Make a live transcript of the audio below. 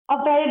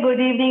A very good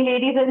evening,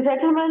 ladies and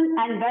gentlemen,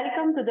 and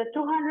welcome to the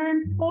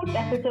 204th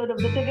episode of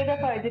the Together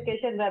for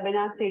Education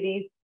webinar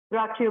series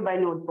brought to you by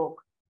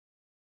Notebook.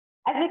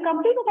 As we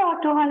completed our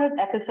 200th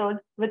episode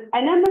with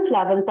enormous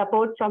love and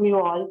support from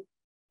you all,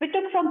 we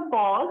took some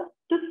pause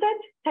to sit,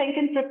 think,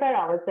 and prepare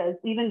ourselves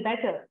even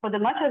better for the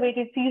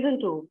much-awaited season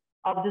 2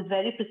 of this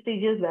very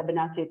prestigious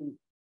webinar series.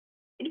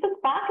 It was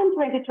back in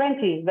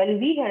 2020 when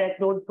we here at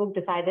Notebook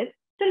decided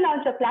to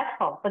launch a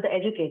platform for the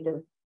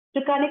educators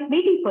to connect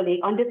meaningfully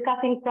on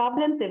discussing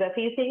problems they were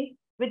facing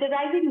with the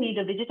rising need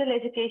of digital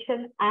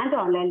education and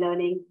online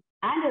learning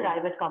and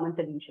arrive at common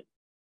solutions.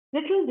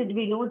 Little did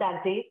we know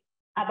that day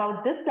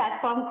about this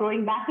platform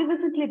growing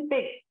magnificently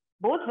big,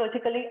 both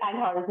vertically and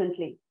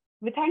horizontally.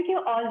 We thank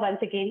you all once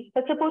again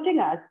for supporting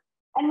us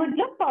and would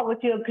look forward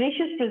to your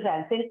gracious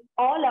presence in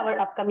all our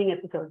upcoming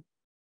episodes.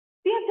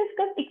 We have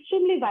discussed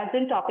extremely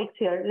vibrant topics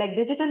here like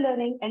digital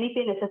learning, NEP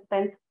and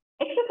assessments,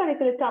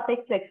 extracurricular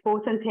topics like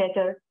sports and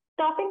theatre,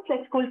 topics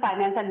like school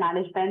finance and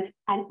management,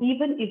 and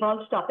even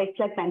evolved topics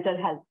like mental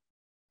health.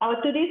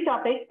 Our today's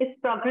topic is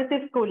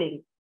progressive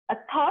schooling, a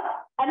thought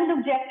and an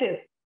objective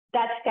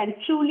that can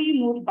truly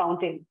move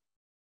mountains.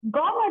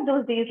 Gone are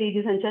those days,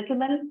 ladies and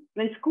gentlemen,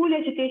 when school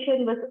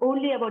education was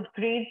only about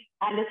grades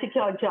and a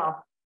secure job.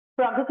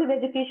 Progressive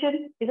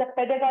education is a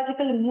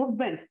pedagogical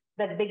movement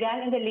that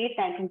began in the late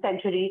 19th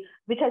century,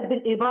 which has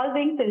been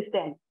evolving since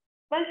then.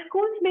 While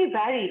schools may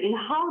vary in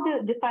how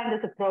they define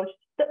this approach,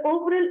 the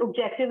overall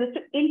objective is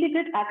to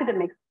integrate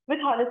academics with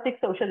holistic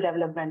social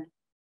development.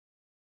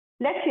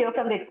 Let's hear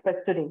from the experts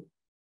today.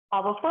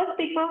 Our first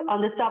speaker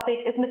on this topic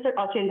is Mr.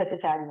 Achin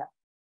Bhattacharyya.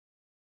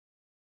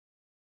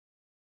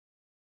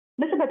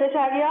 Mr.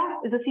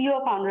 Bhattacharyya is the CEO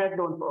and founder at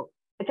Notebook.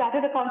 A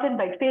chartered accountant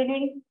by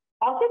training,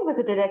 Achin was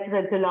a director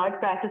at Deloitte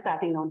prior to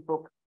starting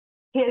Notebook.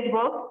 He has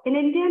worked in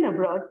India and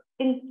abroad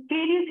in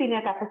various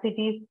senior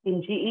capacities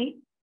in GE,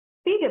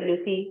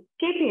 PwC,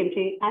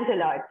 KPMG, and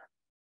Deloitte.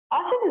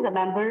 Achin is a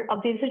member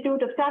of the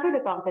Institute of Chartered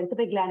Accountants of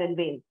England and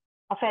Wales,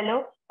 a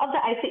fellow of the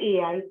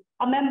ICAI,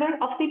 a member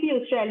of CP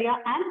Australia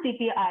and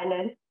CP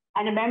Ireland,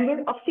 and a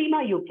member of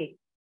CIMA UK.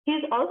 He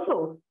is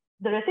also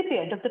the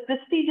recipient of the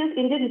prestigious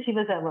Indian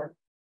Achievers Award.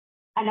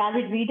 An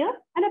avid reader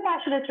and a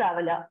passionate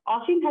traveler,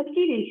 Achin has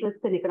keen interests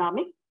in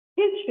economics,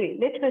 history,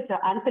 literature,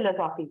 and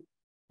philosophy.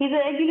 He is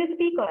a regular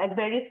speaker at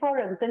various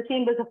forums and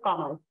chambers of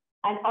commerce,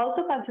 and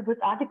also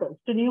contributes articles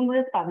to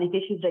numerous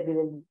publications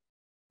regularly.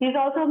 He is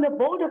also on the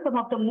board of some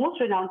of the most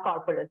renowned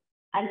corporates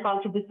and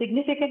contributes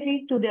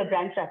significantly to their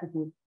brand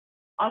strategies.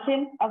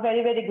 Achin, a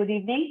very, very good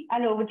evening,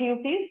 and over to you,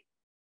 please.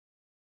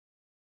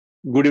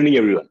 Good evening,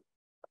 everyone.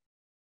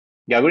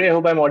 Gaguri, I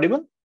hope I'm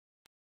audible.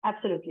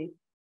 Absolutely.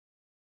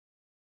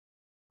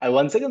 I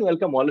once again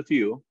welcome all of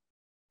you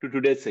to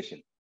today's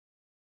session.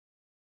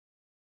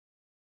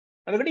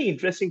 On a very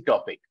interesting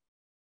topic.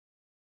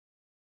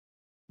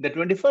 The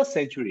 21st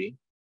century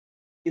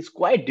is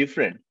quite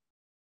different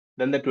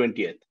than the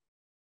 20th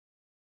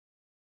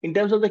in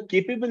terms of the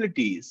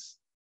capabilities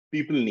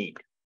people need,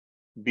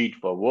 be it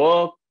for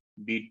work,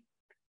 be it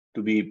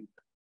to be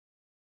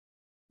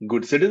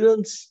good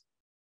citizens,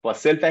 for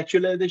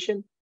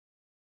self-actualization.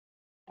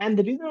 And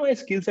the reason why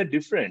skills are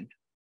different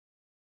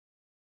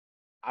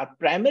are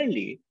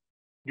primarily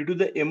due to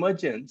the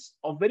emergence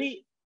of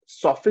very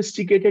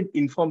sophisticated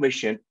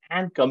information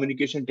and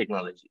communication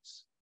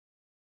technologies.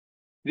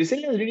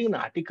 Recently, I was reading an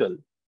article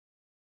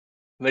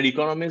where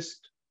economists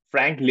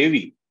Frank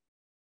Levy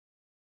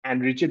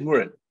and Richard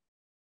Moran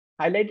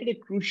highlighted a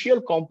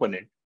crucial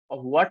component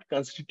of what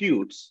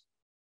constitutes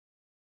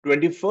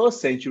 21st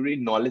century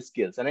knowledge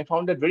skills. And I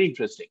found that very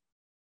interesting.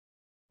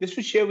 Just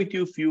to share with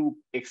you a few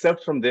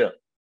excerpts from there.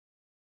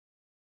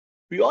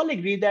 We all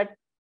agree that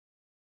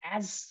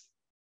as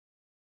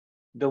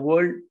the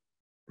world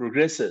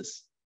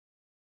progresses,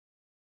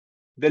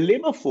 the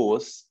labor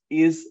force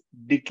is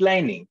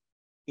declining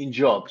in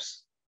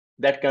jobs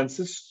that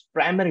consist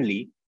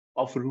primarily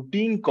of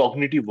routine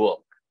cognitive work,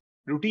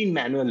 routine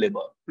manual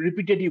labor,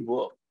 repetitive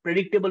work,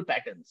 predictable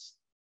patterns,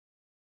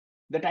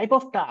 the type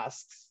of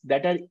tasks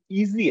that are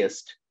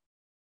easiest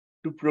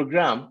to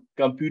program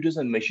computers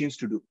and machines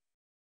to do.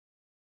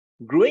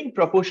 Growing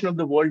proportion of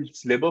the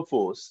world's labor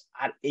force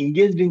are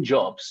engaged in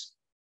jobs,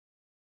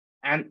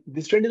 and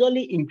this trend is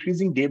only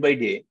increasing day by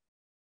day,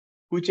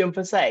 which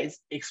emphasize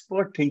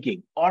expert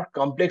thinking or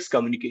complex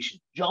communication,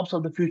 jobs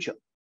of the future.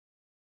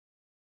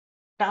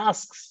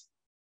 Tasks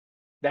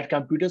that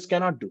computers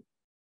cannot do.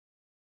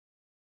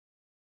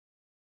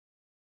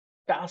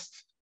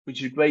 Tasks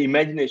which require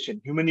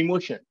imagination, human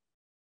emotion.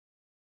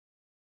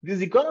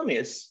 These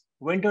economists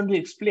went on to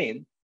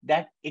explain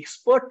that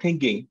expert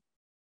thinking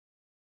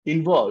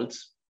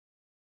involves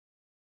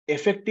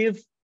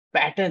effective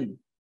pattern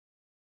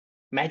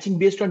matching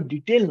based on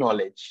detailed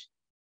knowledge,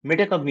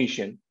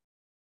 metacognition,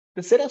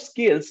 the set of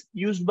skills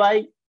used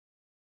by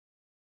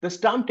the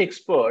stumped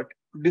expert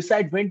to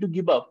decide when to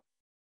give up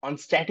on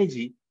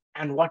strategy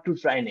and what to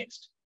try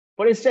next.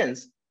 For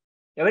instance,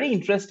 a very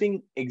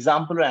interesting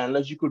example or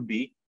analogy could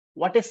be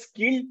what a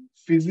skilled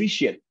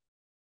physician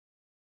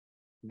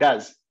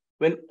does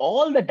when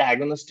all the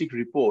diagnostic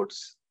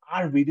reports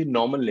are within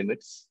normal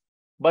limits,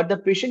 but the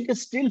patient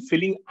is still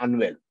feeling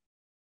unwell.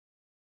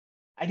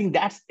 I think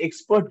that's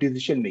expert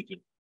decision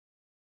making,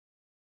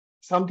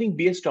 something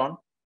based on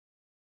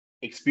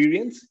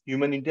experience,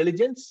 human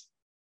intelligence,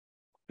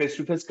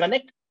 face-to-face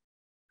connect,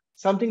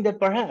 something that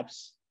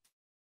perhaps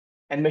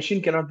a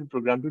machine cannot be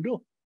programmed to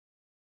do.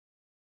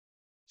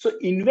 So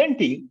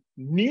inventing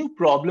new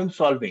problem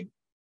solving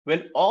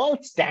when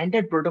all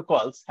standard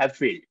protocols have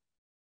failed.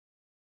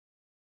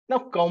 Now,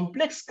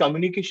 complex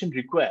communication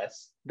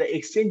requires the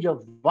exchange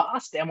of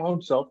vast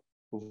amounts of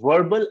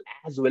verbal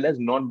as well as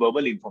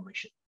non-verbal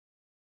information.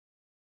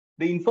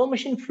 The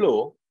information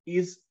flow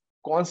is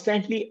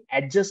constantly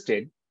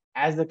adjusted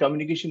as the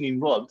communication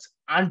involves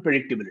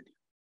unpredictability.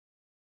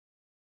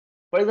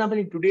 For example,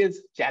 in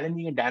today's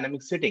challenging and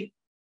dynamic setting,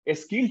 a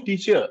skilled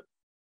teacher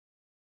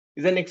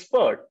is an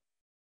expert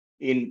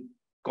in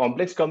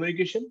complex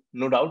communication,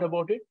 no doubt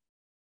about it,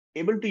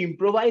 able to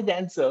improvise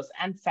answers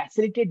and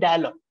facilitate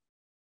dialogue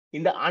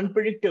in the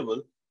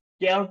unpredictable,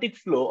 chaotic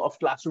flow of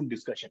classroom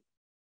discussion,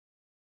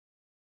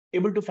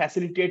 able to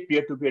facilitate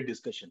peer-to-peer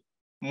discussion,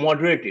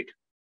 moderate it,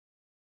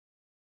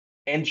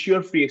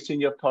 ensure free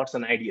exchange of thoughts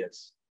and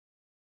ideas.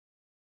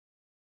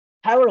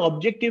 However,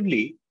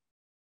 objectively,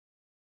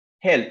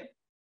 help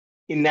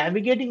in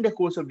navigating the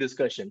course of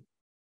discussion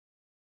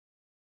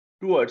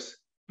towards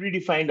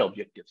predefined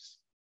objectives.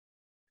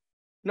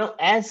 Now,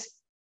 as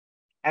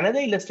another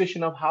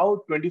illustration of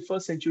how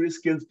 21st century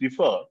skills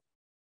differ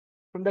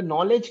from the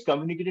knowledge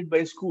communicated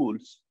by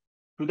schools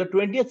to the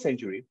 20th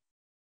century,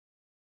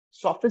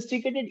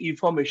 sophisticated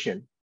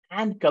information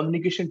and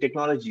communication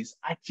technologies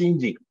are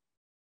changing.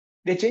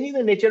 They're changing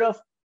the nature of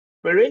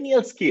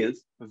perennial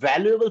skills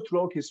valuable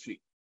throughout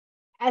history,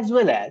 as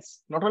well as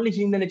not only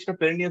changing the nature of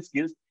perennial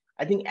skills,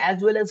 I think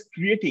as well as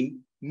creating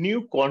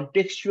new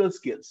contextual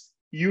skills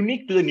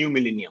unique to the new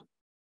millennium.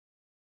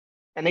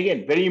 And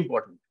again, very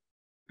important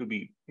to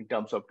be in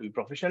terms of to be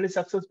professionally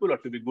successful or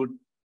to be good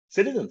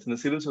citizens in the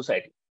civil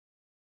society.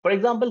 For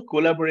example,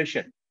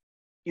 collaboration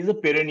is a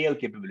perennial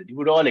capability, we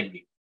would all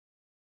agree.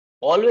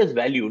 Always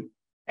valued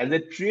as a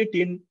trait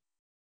in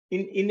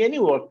any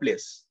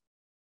workplace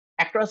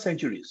across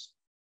centuries.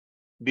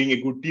 Being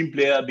a good team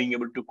player, being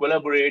able to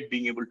collaborate,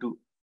 being able to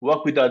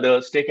work with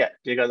others, take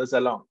others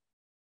along.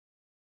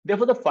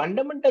 Therefore, the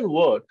fundamental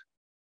worth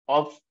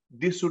of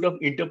this sort of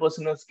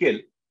interpersonal skill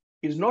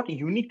is not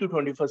unique to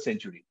 21st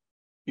century,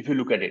 if you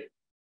look at it.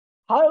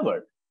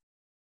 However,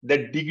 the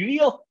degree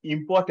of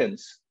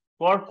importance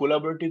for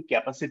collaborative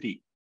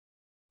capacity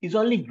is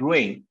only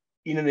growing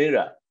in an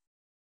era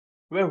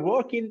where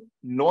work in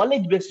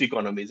knowledge-based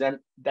economies, and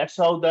that's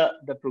how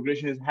the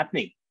progression is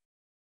happening,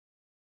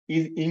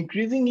 is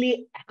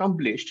increasingly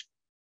accomplished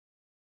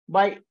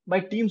by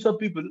teams of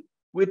people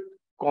with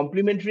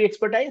complementary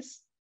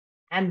expertise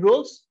and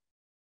roles,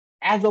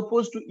 as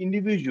opposed to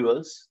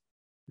individuals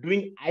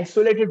doing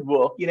isolated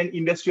work in an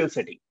industrial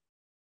setting.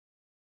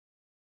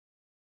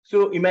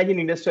 So imagine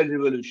industrial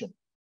revolution,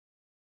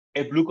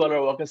 a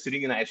blue-collar worker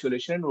sitting in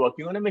isolation and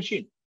working on a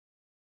machine.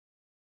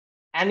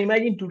 And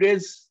imagine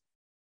today's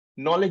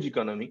knowledge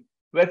economy,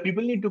 where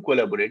people need to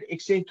collaborate,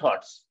 exchange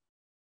thoughts.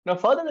 Now,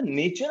 further, the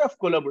nature of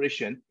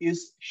collaboration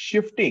is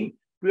shifting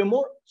to a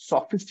more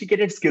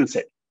sophisticated skill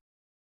set.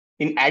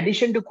 In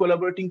addition to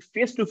collaborating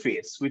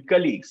face-to-face with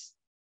colleagues,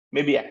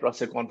 maybe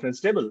across a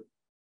conference table,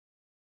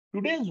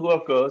 today's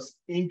workers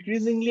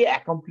increasingly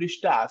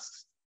accomplish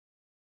tasks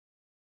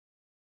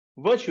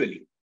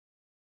virtually,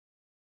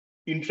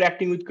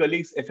 interacting with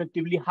colleagues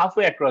effectively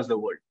halfway across the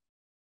world,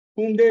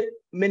 whom they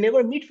may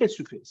never meet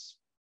face-to-face.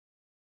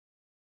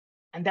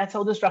 And that's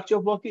how the structure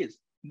of work is.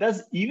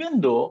 Thus,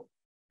 even though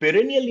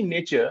perennial in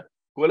nature,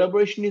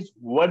 collaboration is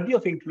worthy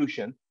of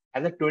inclusion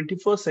as a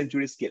 21st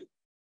century skill,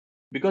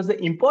 because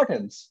the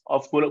importance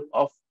of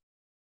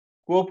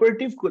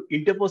cooperative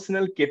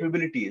interpersonal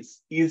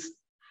capabilities is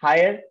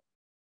higher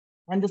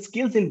and the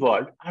skills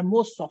involved are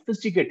more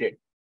sophisticated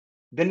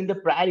than in the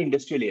prior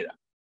industrial era.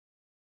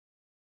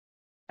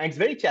 And it's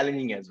very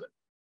challenging as well.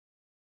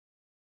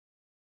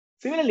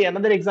 Similarly,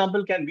 another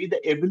example can be the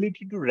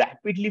ability to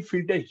rapidly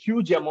filter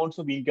huge amounts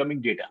of incoming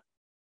data,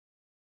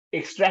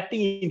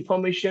 extracting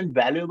information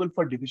valuable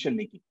for decision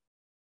making.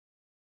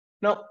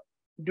 Now,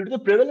 due to the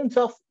prevalence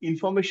of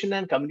information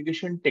and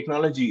communication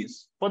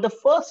technologies, for the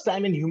first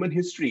time in human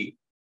history,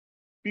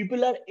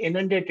 people are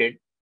inundated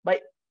by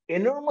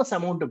enormous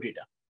amount of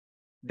data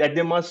that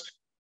they must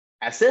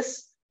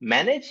assess,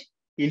 manage,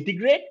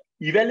 integrate,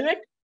 evaluate,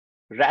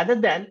 rather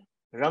than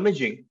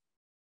rummaging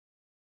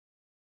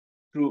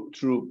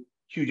through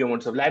huge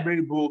amounts of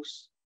library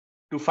books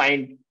to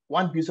find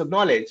one piece of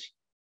knowledge,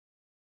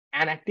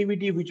 an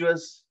activity which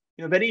was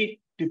very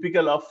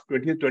typical of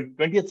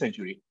 20th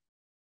century.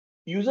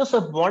 Users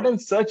of modern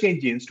search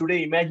engines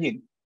today,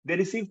 imagine they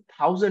receive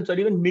thousands or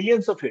even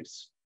millions of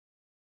hits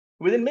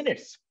within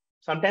minutes,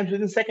 sometimes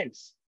within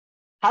seconds.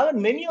 However,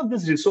 many of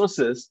these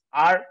resources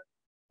are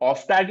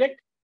off target,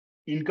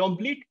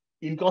 incomplete,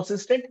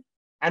 inconsistent,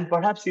 and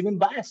perhaps even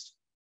biased.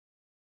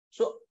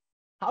 So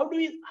how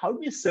do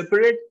we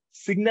separate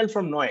signal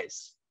from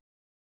noise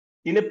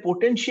in a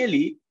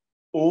potentially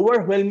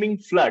overwhelming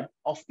flood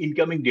of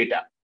incoming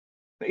data.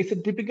 It's a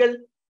typical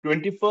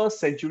 21st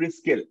century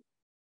skill.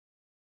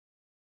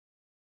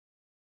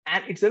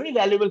 And it's a very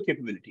valuable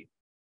capability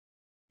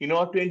in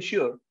order to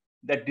ensure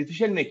that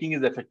decision making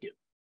is effective.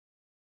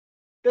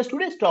 The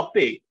today's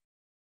topic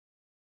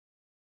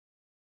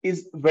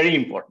is very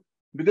important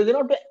because in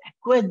order to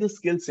acquire these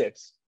skill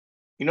sets,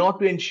 in order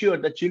to ensure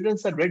that children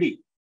are ready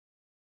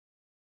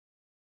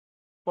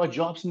for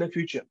jobs in the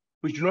future,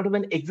 which do not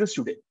even exist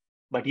today.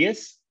 But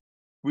yes,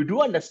 we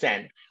do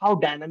understand how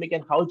dynamic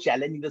and how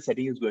challenging the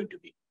setting is going to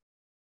be.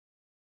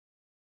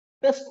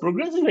 Thus,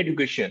 progressive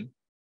education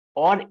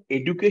or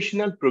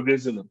educational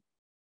progressivism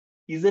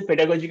is a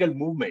pedagogical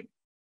movement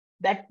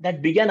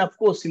that began, of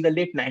course, in the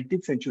late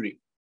 19th century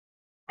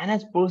and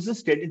has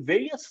persisted in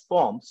various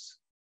forms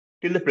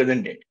till the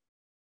present date.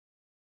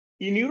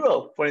 In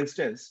Europe, for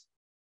instance,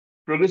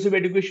 progressive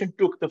education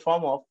took the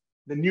form of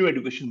the new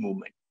education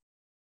movement.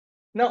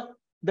 Now,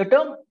 the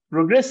term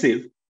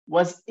progressive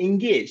was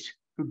engaged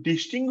to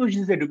distinguish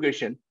this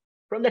education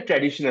from the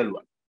traditional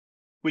one,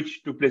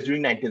 which took place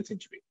during 19th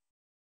century,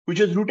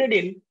 which was rooted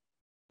in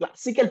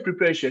classical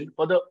preparation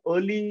for the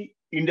early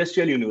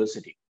industrial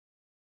university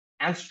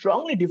and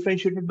strongly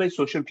differentiated by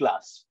social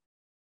class.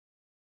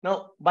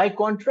 Now, by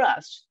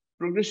contrast,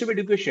 progressive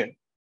education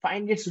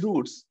finds its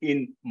roots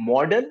in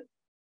modern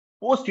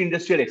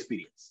post-industrial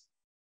experience.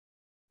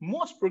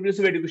 Most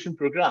progressive education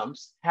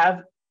programs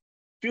have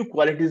few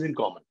qualities in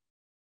common,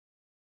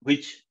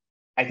 which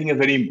I think are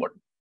very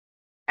important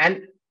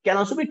and can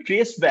also be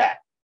traced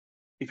back,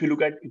 if you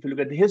look at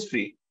the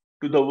history,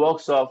 to the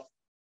works of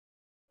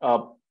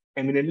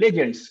eminent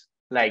legends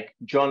like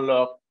John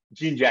Locke,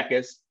 Jean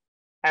Jacques,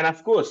 and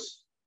of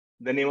course,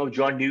 the name of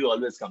John Dewey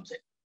always comes in.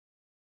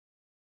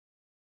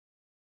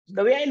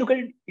 The way I look at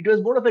it, it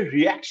was more of a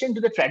reaction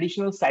to the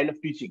traditional style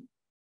of teaching,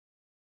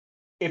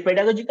 a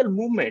pedagogical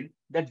movement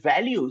that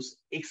values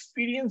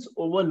experience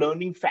over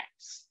learning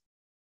facts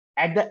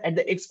at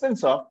the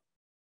expense of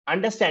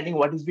understanding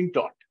what is being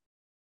taught.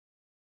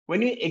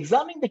 When you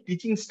examine the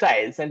teaching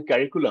styles and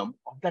curriculum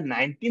of the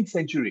 19th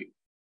century,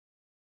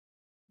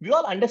 we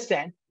all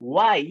understand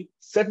why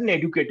certain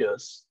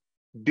educators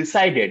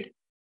decided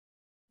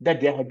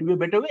that there had to be a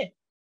better way.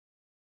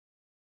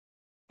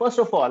 First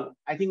of all,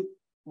 I think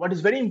what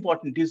is very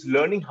important is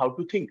learning how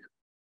to think.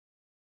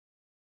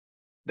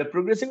 The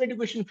progressive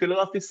education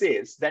philosophy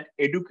says that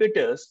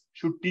educators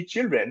should teach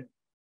children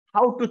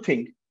how to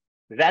think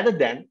rather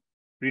than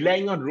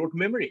relying on rote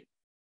memory.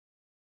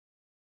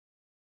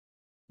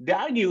 They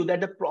argue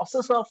that the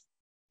process of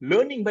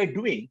learning by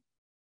doing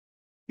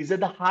is at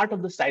the heart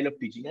of the style of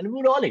teaching, and we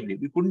would all agree,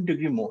 we couldn't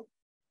agree more.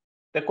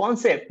 The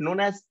concept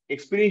known as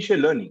experiential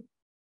learning,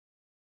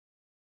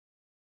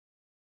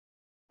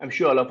 I'm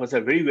sure all of us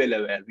are very well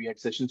aware. We had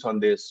sessions on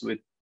this with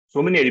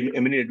so many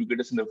eminent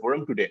educators in the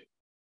forum today,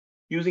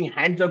 using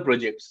hands-on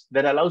projects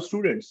that allow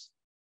students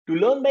to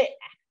learn by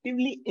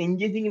actively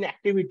engaging in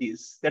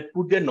activities that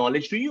put their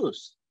knowledge to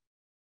use.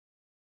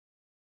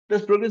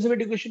 Thus, progressive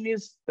education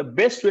is the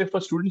best way for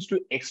students to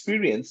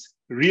experience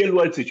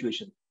real-world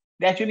situations.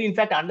 They actually, in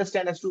fact,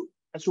 understand as to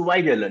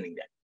why they're learning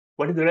that.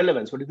 What is the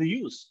relevance? What is the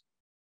use?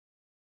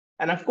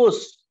 And of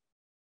course,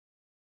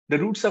 the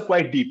roots are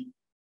quite deep.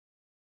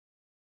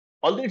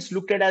 Although it's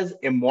looked at as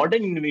a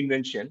modern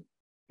invention,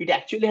 it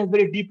actually has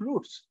very deep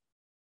roots.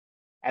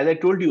 As I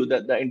told you,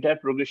 that the entire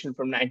progression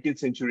from 19th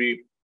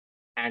century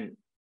and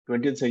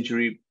 20th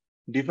century,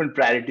 different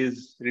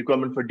priorities,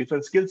 requirement for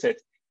different skill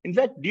sets. In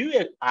fact,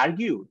 Dewey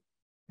argued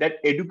that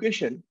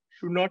education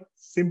should not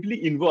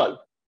simply involve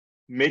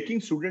making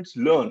students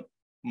learn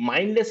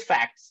mindless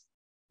facts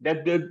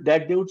that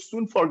they would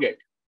soon forget.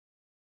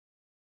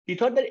 He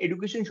thought that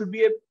education should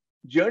be a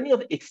journey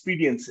of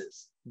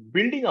experiences,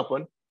 building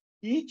upon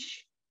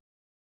each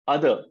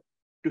other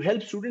to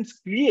help students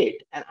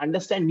create and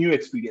understand new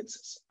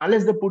experiences.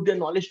 Unless they put their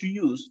knowledge to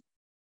use,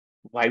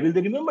 why will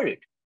they remember it?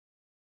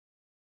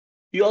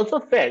 He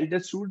also felt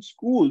that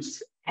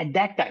schools at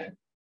that time,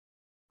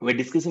 we're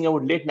discussing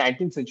about late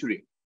 19th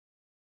century,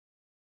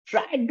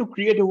 tried to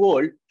create a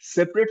world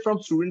separate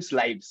from students'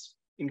 lives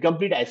in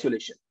complete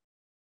isolation.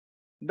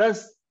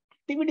 Thus,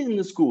 activities in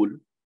the school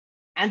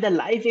and the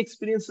life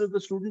experiences of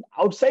the student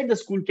outside the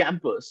school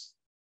campus,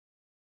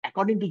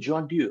 according to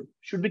John Dewey,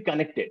 should be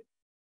connected.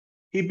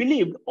 He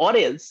believed, or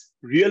else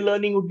real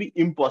learning would be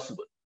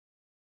impossible.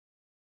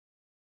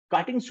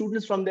 Cutting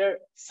students from their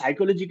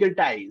psychological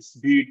ties,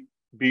 be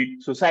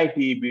it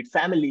society, be it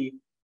family,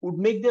 would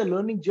make their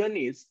learning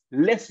journeys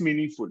less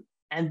meaningful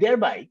and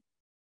thereby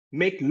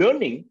make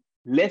learning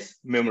less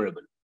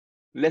memorable,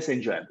 less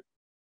enjoyable.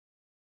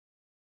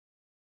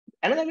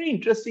 Another very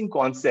interesting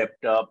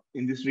concept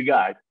in this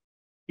regard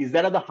is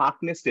that of the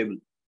Harkness table.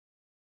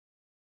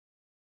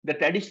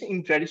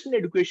 In traditional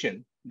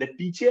education, the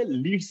teacher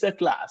leads the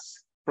class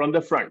from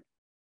the front,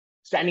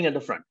 standing at the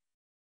front.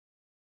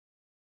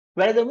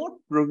 Whereas the more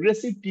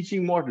progressive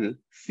teaching model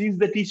sees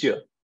the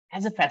teacher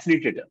as a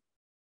facilitator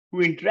who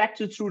interacts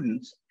with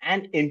students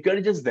and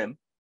encourages them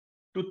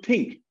to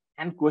think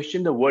and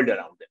question the world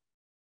around them.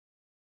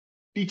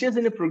 teachers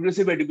in a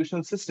progressive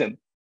educational system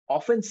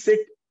often sit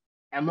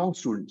among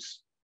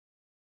students,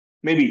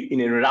 maybe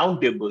in a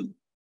round table,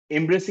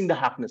 embracing the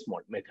Happiness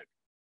method,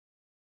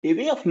 a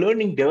way of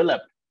learning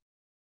developed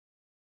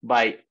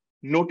by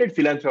noted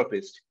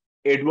philanthropist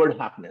Edward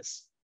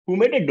Happiness, who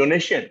made a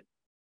donation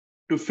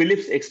to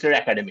Phillips Exeter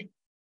Academy,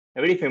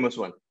 a very famous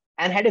one,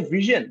 and had a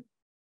vision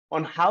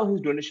on how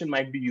his donation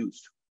might be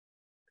used.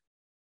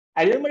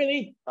 I remember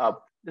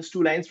just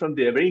 2 lines from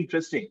there, very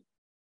interesting,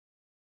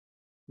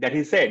 that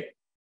he said,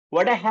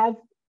 "What I have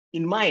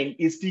in mind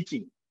is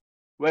teaching,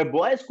 where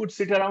boys could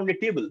sit around a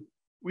table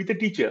with a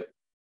teacher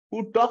who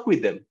would talk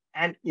with them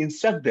and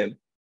instruct them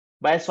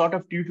by a sort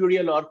of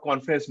tutorial or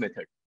conference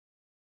method."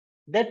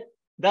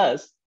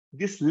 Thus,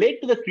 this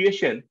led to the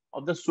creation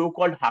of the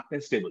so-called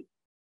happiness table,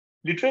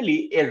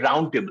 literally a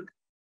round table,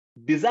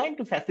 designed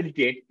to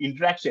facilitate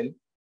interaction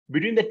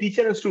between the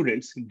teacher and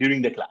students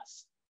during the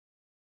class.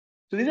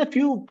 So these are a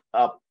few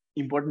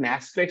important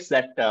aspects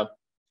that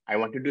I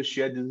wanted to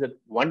share. This is a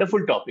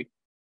wonderful topic.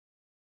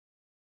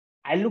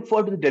 I look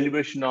forward to the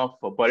deliberation of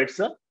Burrett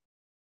sir,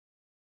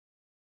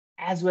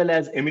 as well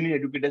as eminent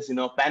educators in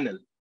our panel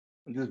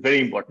on this very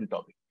important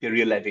topic, their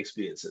real life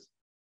experiences.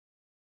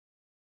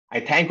 I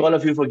thank all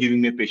of you for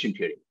giving me a patient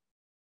hearing.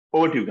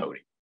 Over to you,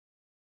 Gauri.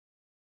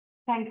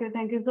 Thank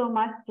you so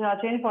much,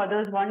 Achin, for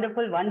those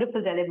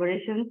wonderful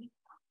deliberations.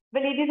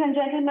 Well, ladies and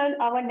gentlemen,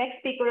 our next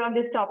speaker on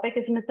this topic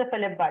is Mr.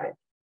 Philip Burrett.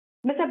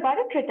 Mr.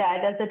 Burrett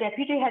retired as the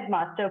Deputy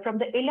Headmaster from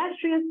the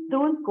illustrious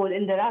Doon School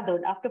in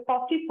Dehradun after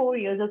 44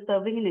 years of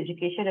serving in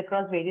education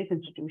across various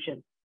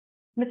institutions.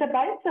 Mr.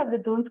 Burrett served the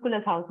Doon School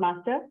as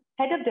Housemaster,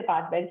 Head of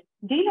Department,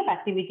 Dean of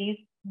Activities,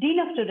 Dean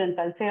of Student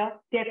Welfare,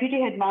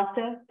 Deputy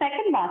Headmaster,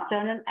 Second Master,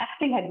 and an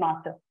Acting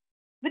Headmaster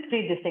with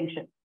great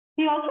distinction.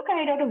 He also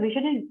carried out a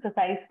vision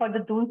exercise for the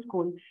Doon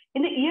School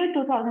in the year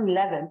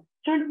 2011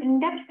 through an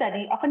in-depth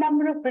study of a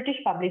number of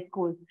British public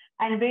schools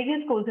and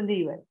various schools in the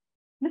US.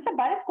 Mr.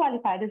 Burrett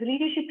qualified as a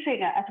leadership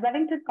trainer at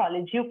Wellington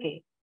College,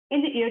 UK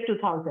in the year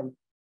 2000.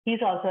 He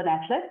is also an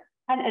athlete,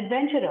 an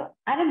adventurer,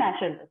 and a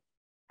naturalist.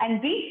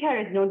 And we here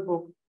at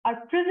Notebook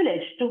are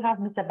privileged to have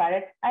Mr.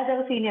 Burrett as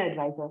our senior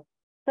advisor.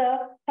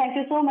 Sir, thank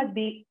you so much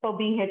for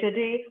being here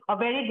today. A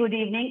very good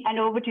evening, and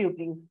over to you,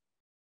 please.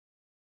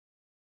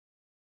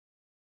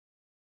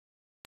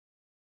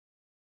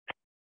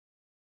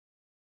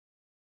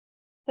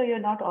 So you're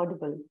not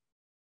audible.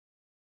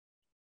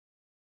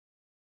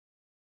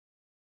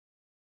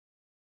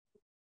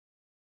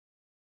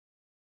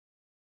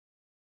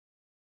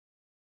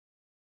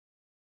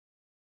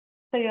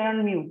 So you're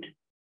on mute.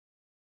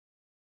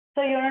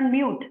 So you're on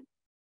mute.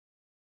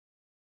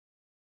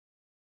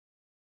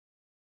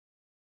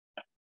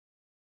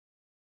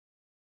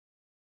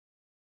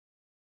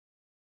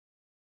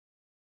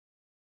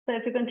 So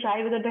if you can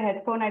try without the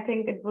headphone, I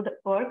think it would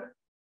work.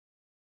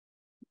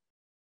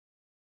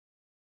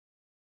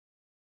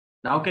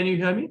 Now can you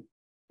hear me?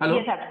 Hello?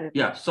 Yes, absolutely.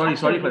 Yeah, sorry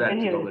for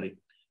that.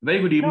 Very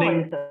good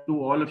evening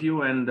to all of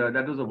you. And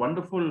that was a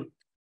wonderful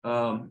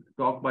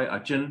talk by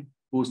Achin,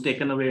 who's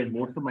taken away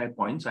most of my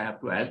points, I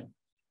have to add.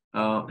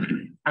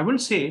 I will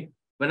say,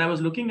 when I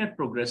was looking at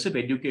progressive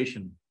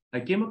education, I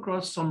came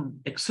across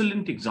some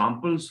excellent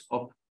examples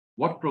of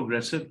what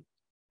progressive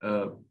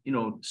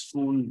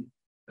school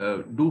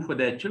do for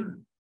their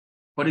children.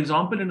 For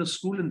example, in a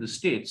school in the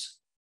States,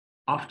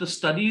 after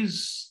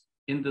studies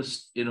in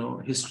this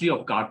history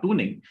of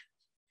cartooning,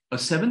 a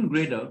 7th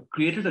grader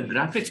created a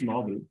graphic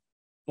novel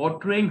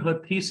portraying her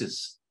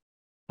thesis.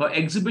 Her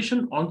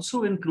exhibition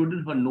also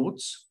included her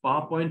notes,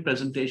 PowerPoint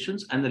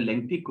presentations, and a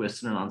lengthy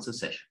question and answer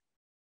session.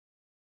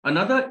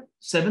 Another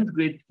 7th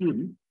grade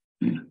student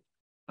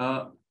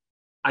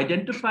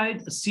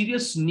identified a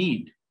serious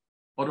need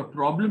or a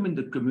problem in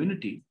the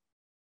community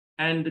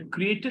and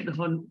created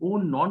her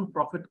own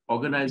non-profit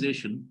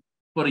organization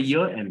for a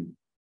year end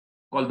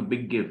called the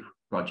Big Give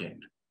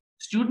Project.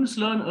 Students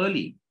learn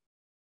early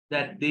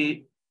that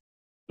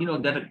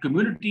that a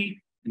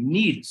community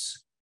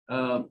needs,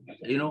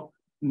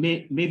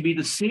 may be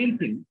the same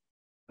thing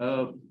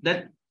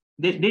that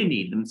they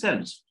need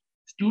themselves.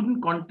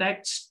 Students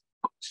contact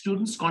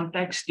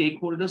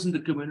stakeholders in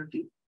the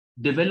community,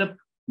 develop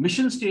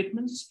mission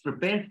statements,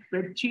 prepare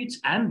spreadsheets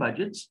and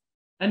budgets,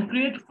 and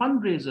create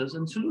fundraisers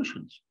and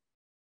solutions.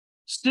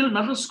 Still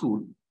another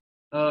school,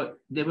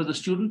 there was a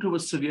student who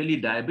was severely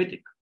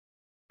diabetic,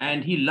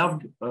 and he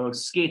loved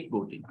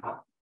skateboarding.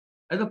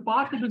 As a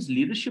part of his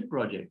leadership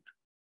project,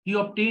 he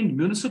obtained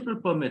municipal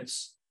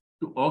permits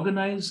to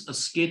organize a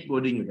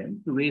skateboarding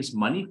event to raise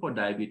money for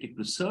diabetic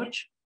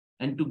research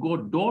and to go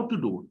door to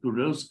door to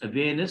raise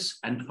awareness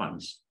and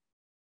funds.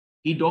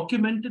 He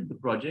documented the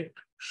project,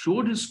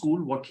 showed his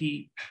school what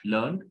he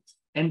learned,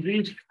 and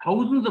raised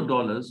thousands of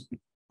dollars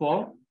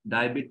for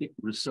diabetic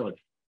research.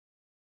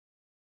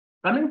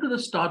 Coming to the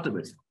start of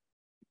it,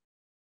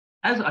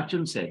 as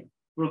Achin said,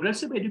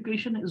 progressive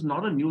education is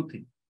not a new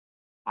thing.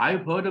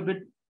 I've heard of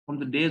it from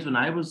the days when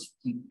I was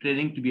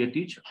training to be a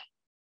teacher.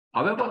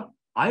 However,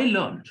 I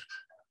learned,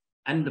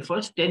 and the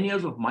first 10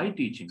 years of my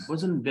teaching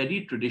was in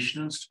very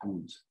traditional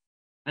schools.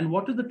 And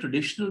what is the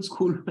traditional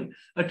school?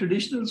 A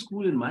traditional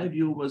school, in my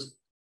view, was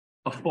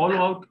a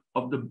fallout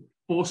of the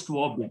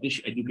post-war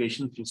British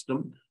education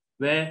system,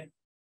 where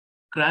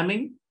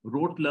cramming,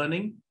 rote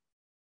learning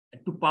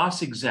to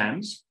pass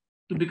exams,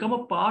 to become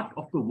a part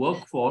of the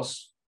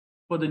workforce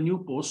for the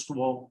new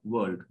post-war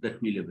world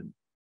that we live in.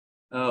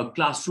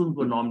 Classrooms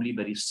were normally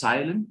very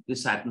silent. They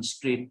sat in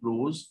straight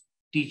rows.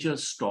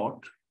 Teachers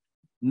taught.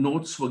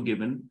 Notes were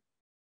given.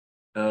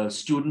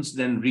 Students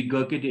then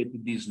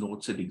regurgitated these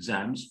notes at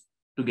exams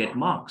to get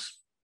marks.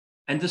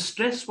 And the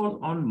stress was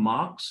on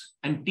marks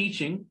and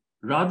teaching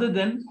rather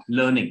than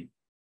learning.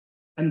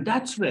 And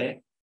that's where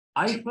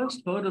I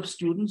first heard of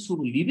students who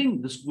were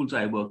leaving the schools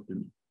I worked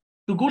in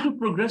to go to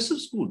progressive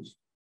schools.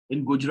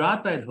 In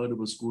Gujarat, I'd heard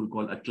of a school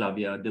called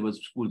Atlavia. There were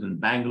schools in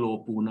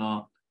Bangalore,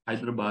 Pune,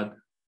 Hyderabad.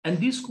 And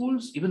these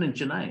schools, even in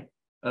Chennai,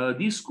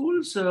 these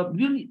schools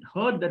really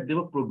heard that they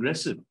were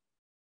progressive.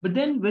 But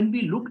then when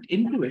we looked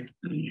into it,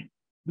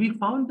 we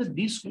found that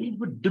these schools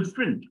were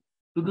different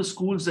to the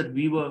schools that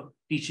we were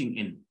teaching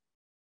in.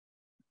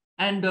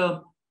 And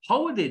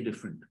how were they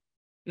different?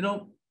 You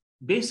know,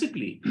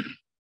 basically,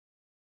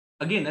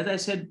 again, as I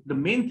said, the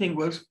main thing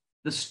was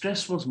the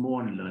stress was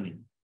more on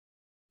learning.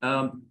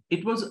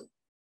 It was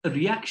a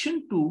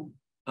reaction to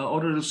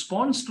or a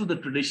response to the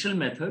traditional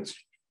methods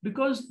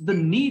because the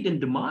need and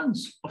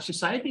demands of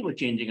society were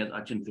changing, as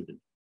Achin put it.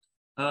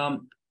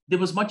 There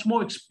was much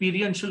more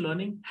experiential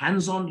learning,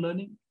 hands-on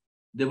learning.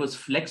 There was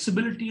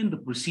flexibility in the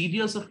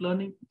procedures of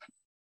learning.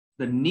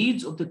 The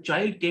needs of the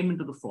child came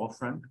into the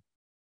forefront.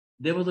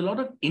 There was a lot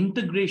of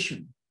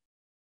integration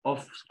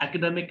of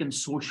academic and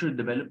social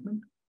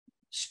development.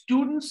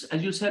 Students,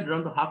 as you said,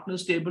 around the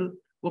Harkness table,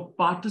 were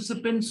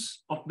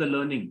participants of the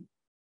learning.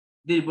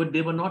 They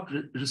were not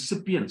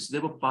recipients, they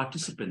were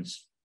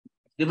participants.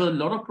 There was a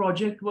lot of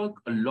project work,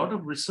 a lot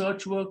of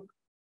research work,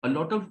 a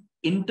lot of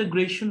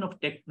integration of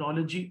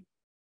technology.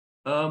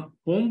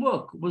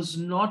 Homework was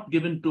not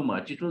given too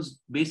much. It was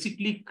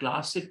basically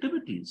class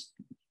activities.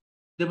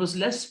 There was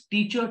less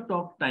teacher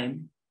talk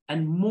time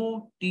and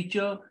more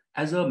teacher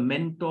as a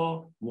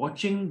mentor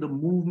watching the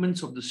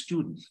movements of the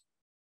students.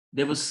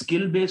 There was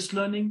skill-based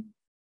learning.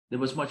 There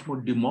was much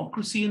more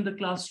democracy in the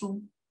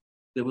classroom.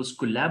 There was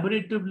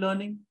collaborative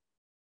learning.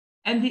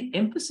 And the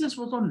emphasis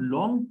was on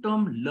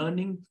long-term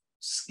learning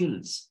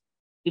skills.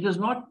 It was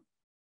not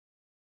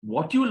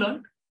what you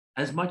learned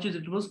as much as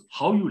it was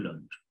how you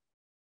learned.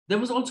 There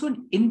was also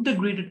an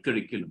integrated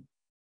curriculum.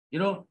 You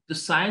know, the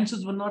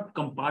sciences were not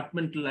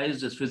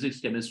compartmentalized as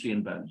physics, chemistry,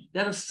 and biology.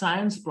 They're a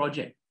science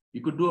project.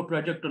 You could do a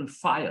project on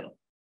fire.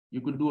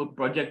 You could do a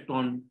project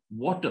on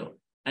water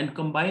and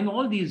combine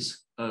all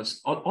these,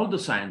 all the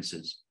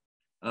sciences.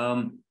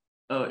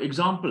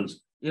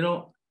 Examples, you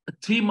know, a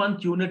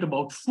 3-month unit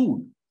about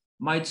food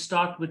might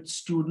start with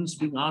students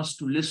being asked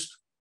to list,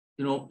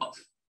 you know,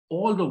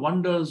 all the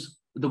wonders,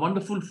 the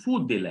wonderful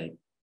food they like.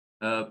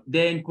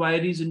 Their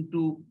inquiries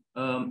into,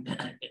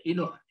 you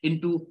know,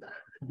 into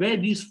where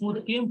these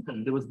food came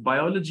from. There was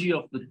biology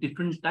of the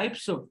different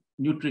types of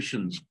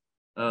nutritions.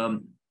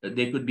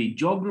 There could be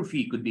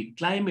geography, could be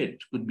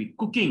climate, could be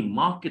cooking,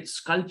 markets,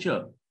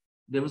 culture.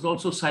 There was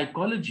also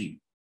psychology.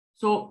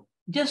 So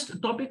just a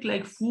topic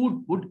like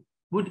food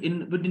would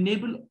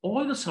enable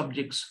all the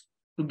subjects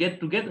to get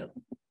together.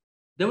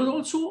 There was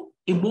also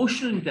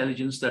emotional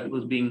intelligence that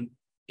was being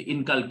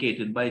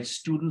inculcated by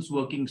students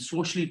working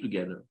socially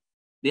together.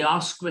 They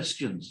asked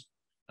questions.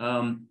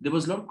 There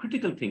was a lot of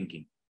critical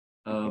thinking.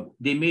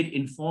 They made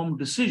informed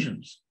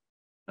decisions.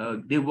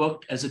 They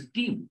worked as a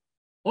team.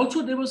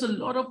 Also, there was a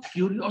lot of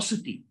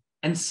curiosity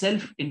and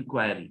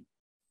self-inquiry.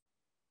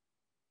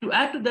 To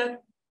add to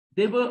that,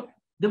 there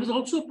was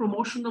also a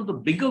promotion of the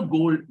bigger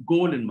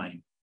goal in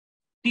mind,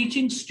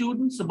 teaching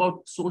students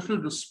about social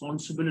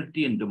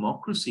responsibility and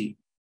democracy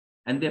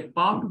and their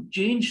power to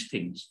change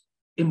things,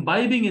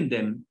 imbibing in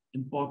them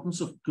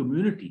importance of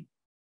community,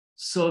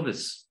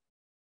 service.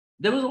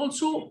 There was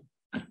also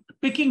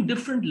picking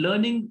different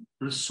learning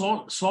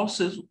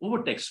sources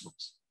over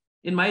textbooks.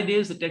 In my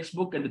days, the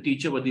textbook and the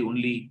teacher were the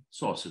only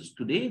sources.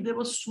 Today, there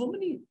were so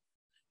many,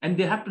 and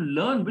they have to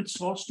learn which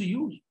source to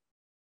use.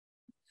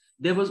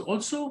 There was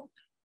also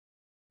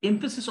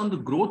emphasis on the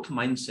growth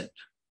mindset,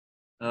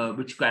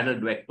 which Kyler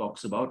Dweck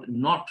talks about,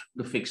 not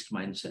the fixed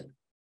mindset.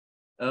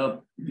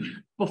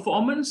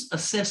 Performance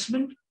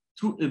assessment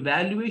through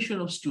evaluation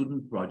of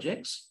student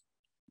projects.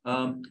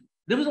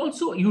 There was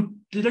also a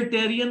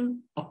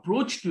utilitarian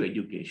approach to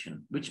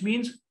education, which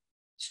means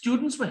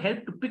students were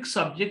helped to pick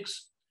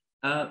subjects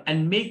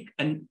and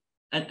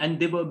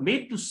they were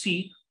made to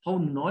see how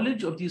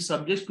knowledge of these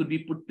subjects could be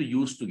put to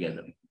use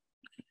together.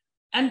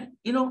 And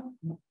you know,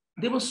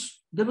 there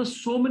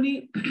was so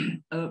many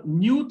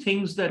new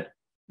things that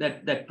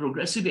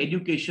progressive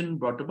education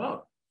brought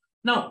about.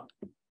 Now,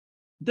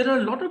 there are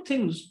a lot of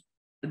things.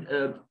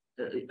 I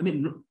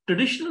mean,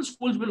 traditional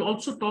schools will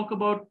also talk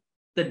about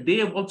that they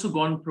have also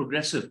gone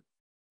progressive,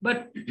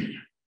 but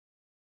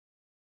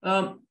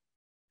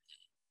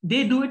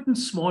they do it in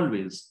small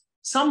ways.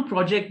 Some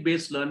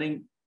project-based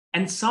learning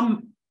and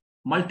some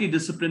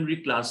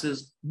multidisciplinary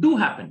classes do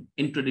happen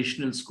in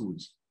traditional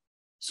schools.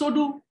 So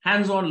do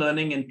hands-on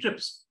learning and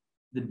trips.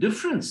 The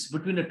difference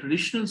between a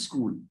traditional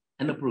school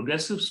and a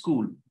progressive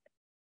school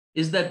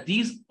is that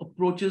these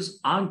approaches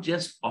aren't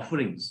just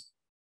offerings.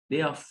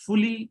 They are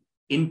fully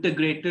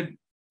integrated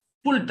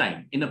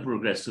full-time in a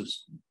progressive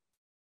school.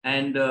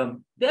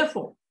 And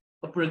therefore,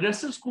 a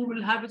progressive school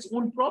will have its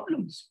own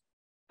problems.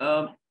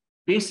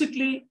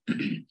 Basically,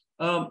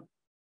 a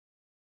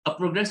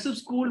progressive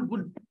school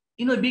would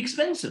be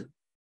expensive.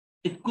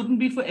 It couldn't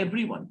be for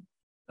everyone.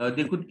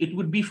 It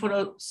would be for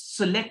a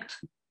select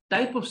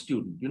type of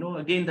student.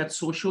 Again, that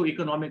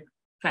socio-economic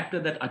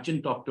factor that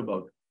Achin talked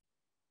about.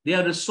 They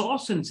are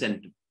resource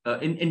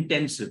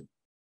intensive.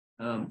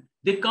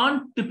 They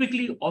can't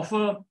typically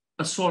offer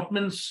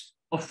assortments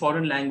of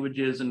foreign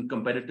languages and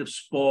competitive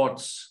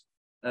sports.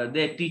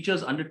 Their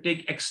teachers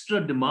undertake extra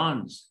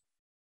demands.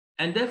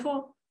 And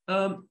therefore,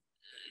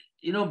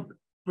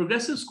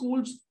 progressive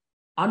schools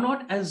are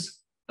not as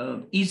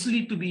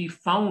easily to be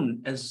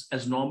found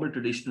as normal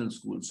traditional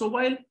schools. So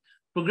while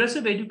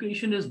progressive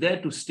education is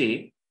there to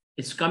stay,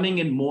 it's coming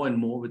in more and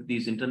more with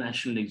these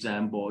international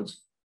exam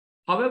boards.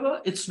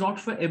 However, it's not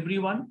for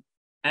everyone,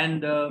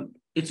 and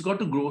it's got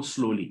to grow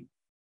slowly.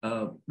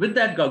 With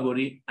that,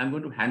 Gagori, I'm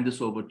going to hand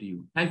this over to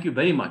you. Thank you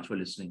very much for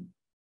listening.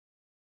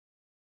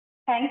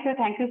 Thank you.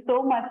 Thank you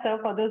so much, sir,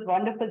 for those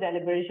wonderful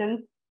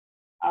deliberations.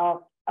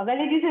 Well,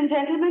 ladies and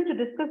gentlemen,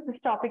 to discuss this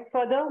topic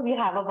further, we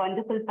have a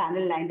wonderful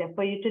panel lined up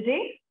for you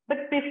today.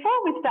 But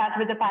before we start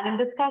with the panel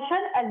discussion,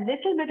 a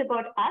little bit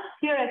about us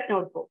here at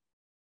Notebook.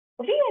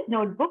 We at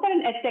Notebook are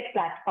an EdTech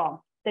platform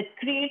that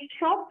creates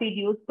short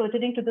videos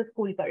pertaining to the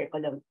school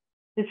curriculum.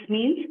 This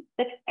means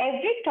that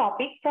every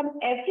topic from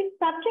every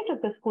subject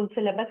of the school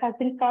syllabus has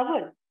been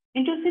covered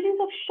into a series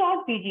of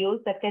short videos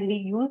that can be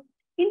used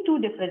in two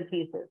different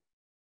phases.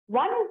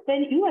 One is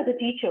when you as a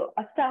teacher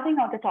are starting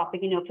out a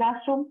topic in your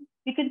classroom,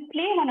 you can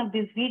play one of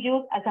these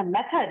videos as a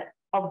method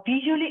of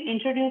visually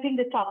introducing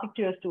the topic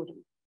to your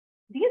students.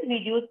 These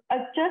videos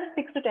are just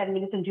 6 to 10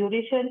 minutes in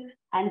duration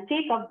and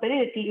take up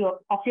very little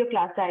of your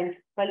class time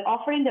while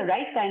offering the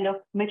right kind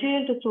of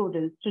material to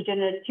students to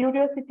generate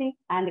curiosity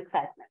and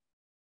excitement.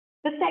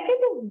 The second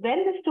is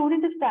when the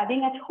student is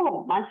studying at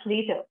home months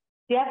later,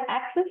 they have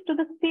access to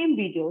the same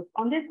videos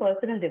on their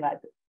personal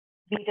devices,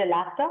 be it a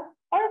laptop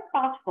or a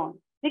smartphone.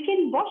 They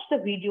can watch the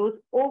videos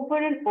over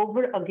and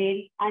over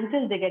again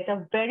until they get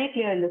a very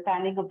clear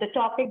understanding of the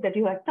topic that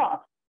you have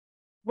taught.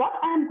 What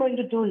I'm going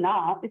to do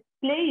now is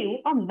play you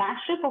a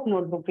mashup of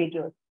Notebook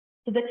videos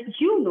so that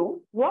you know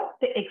what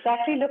they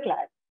exactly look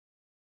like.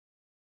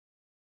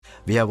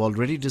 We have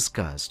already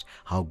discussed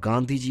how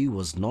Gandhiji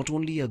was not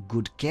only a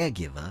good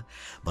caregiver,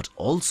 but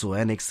also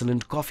an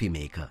excellent coffee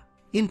maker.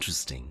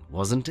 Interesting,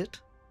 wasn't it?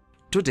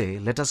 Today,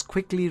 let us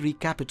quickly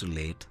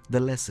recapitulate the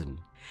lesson.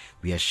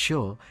 We are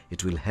sure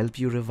it will help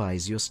you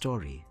revise your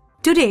story.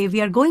 Today, we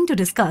are going to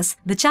discuss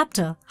the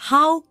chapter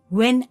How,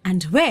 When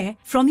and Where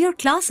from your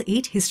Class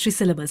 8 history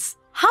syllabus.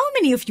 How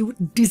many of you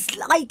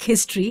dislike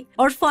history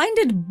or find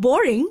it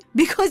boring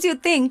because you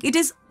think it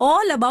is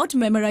all about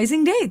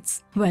memorizing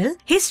dates? Well,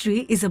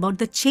 history is about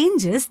the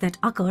changes that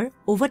occur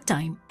over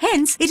time.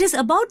 Hence, it is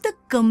about the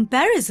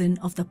comparison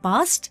of the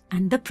past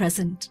and the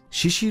present.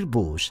 Shishir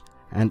Bose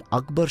and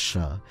Akbar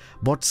Shah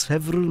bought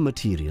several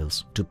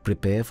materials to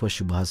prepare for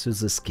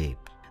Subhas's escape.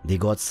 They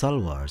got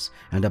salwars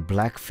and a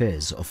black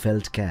fez or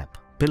felt cap,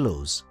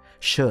 pillows,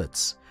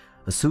 shirts,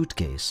 a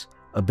suitcase,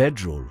 a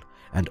bedroll,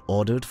 and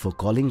ordered for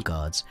calling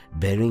cards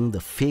bearing the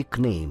fake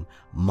name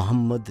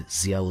Muhammad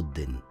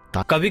Ziauddin.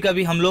 कभी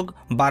कभी हम लोग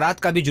बारात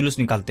का भी जुलूस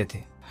निकालते थे।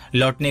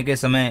 लौटने के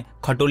समय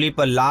खटोली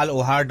पर लाल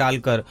ओहार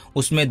डालकर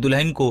उसमें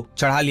दुल्हन को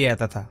चढ़ा लिया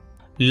जाता था।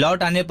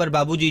 लौट आने पर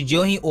बाबूजी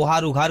ज्यों ही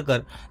ओहार उघार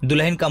कर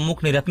दुल्हन का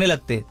मुख निरखने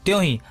लगते,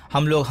 त्यों ही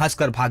हम लोग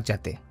हंसकर भाग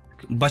जाते।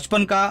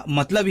 बचपन का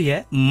मतलब ही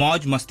है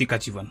मौज मस्ती का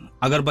जीवन।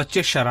 अगर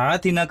बच्चे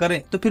शरारत ही ना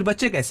करें तो फिर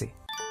बच्चे कैसे?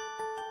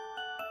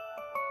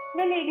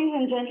 Well, ladies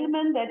and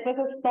gentlemen, that was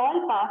a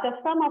small part of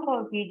some of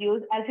our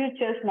videos as you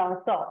just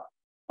now saw.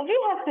 We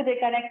have today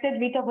connected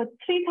with over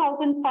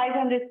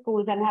 3,500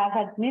 schools and have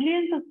had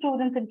millions of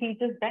students and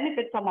teachers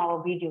benefit from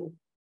our videos.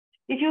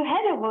 If you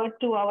head over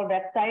to our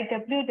website,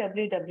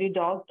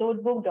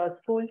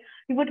 www.notebook.school,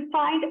 you would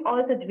find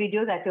all such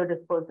videos at your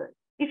disposal.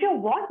 If you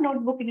want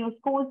Notebook in your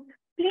schools,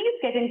 please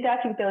get in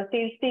touch with our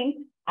sales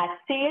team at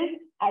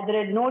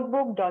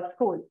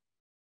sales@notebook.school.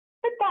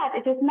 With that,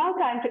 it is now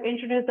time to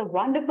introduce the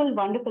wonderful,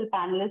 wonderful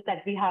panelists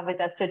that we have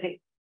with us today.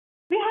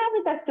 We have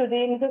with us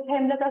today Mrs.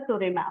 Hemlata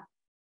Suri ma'am.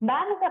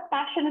 Ma'am is a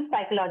passionate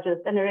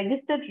psychologist and a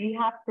registered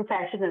rehab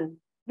professional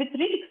with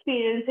rich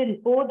experience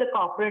in both the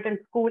corporate and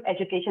school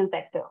education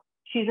sector.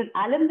 She is an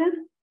alumnus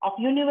of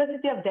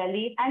University of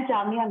Delhi and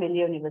Jamia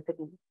Millia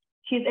University.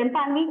 She is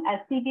empaneled as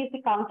CBSE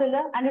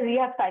counselor and a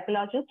rehab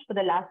psychologist for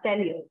the last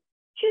 10 years.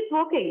 She is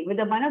working with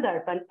the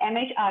Manadarpan,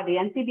 MHRD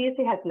and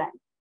CBSE helpline.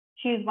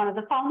 She is one of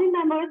the founding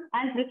members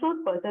and resource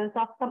persons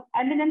of some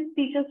eminent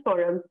teachers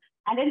forums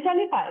and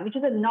Intellify, which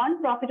is a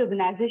non-profit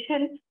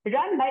organization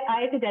run by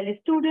IIT Delhi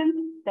students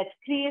that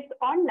creates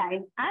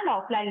online and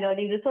offline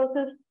learning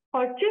resources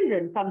for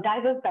children from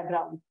diverse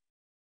backgrounds.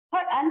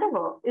 Her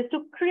endeavor is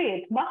to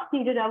create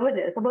much-needed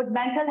awareness about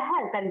mental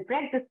health and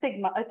break the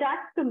stigma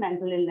attached to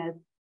mental illness,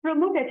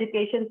 promote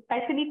education,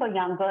 especially for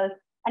young girls,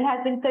 and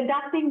has been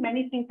conducting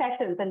many free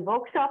sessions and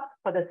workshops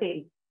for the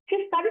same.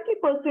 She's currently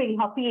pursuing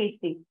her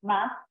PhD.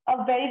 Ma'am,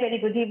 a very, very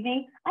good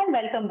evening and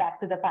welcome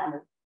back to the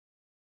panel.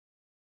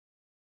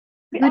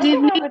 Good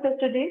evening. Have with us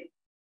today.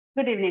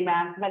 Good evening,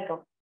 ma'am. Welcome.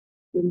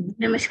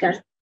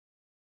 Namaskar.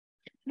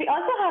 We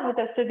also have with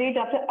us today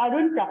Dr.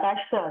 Arun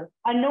Prakash, sir,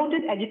 a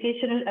noted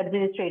educational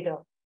administrator.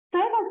 Sir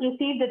has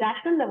received the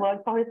National Award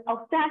for his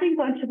outstanding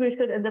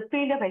contribution in the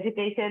field of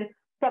education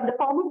from the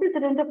former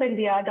President of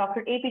India,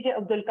 Dr. APJ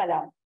Abdul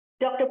Kalam.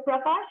 Dr.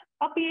 Prakash,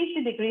 a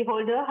PhD degree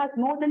holder, has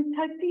more than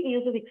 30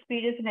 years of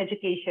experience in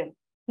education.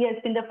 He has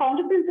been the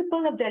founder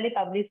principal of Delhi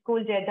Public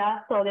School,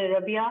 Jeddah, Saudi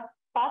Arabia,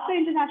 Pathway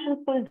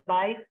International School,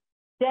 Dubai,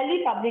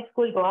 Delhi Public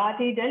School,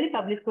 Guwahati, Delhi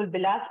Public School,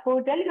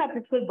 Bilaspur, Delhi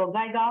Public School,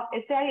 Bongaigaon,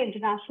 SAI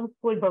International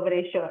School,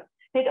 Bhubaneswar.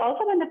 He had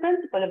also been the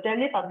principal of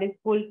Delhi Public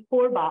School,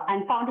 Korba,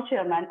 and founder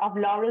chairman of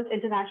Laurels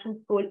International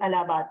School,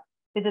 Allahabad.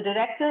 He is the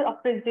director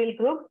of Prizdale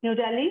Group, New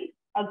Delhi,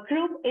 a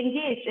group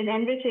engaged in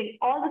enriching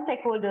all the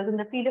stakeholders in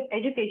the field of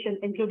education,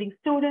 including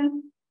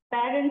students,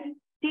 parents,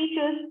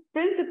 teachers,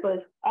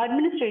 principals,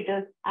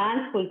 administrators,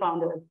 and school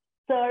founders.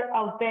 Sir,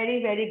 a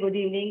very, very good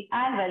evening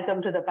and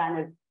welcome to the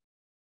panel.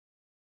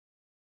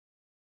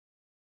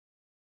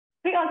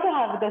 We also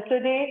have with us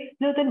today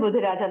Nutan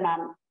Budhiraja,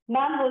 ma'am.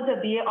 Ma'am holds a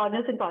BA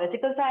Honours in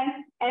Political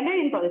Science, MA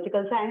in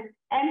Political Science,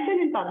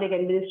 MPhil in Public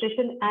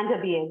Administration, and a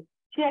BA.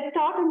 She has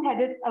taught and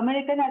headed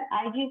American and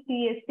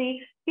IGCSE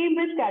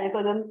Cambridge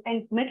curriculum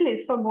in Middle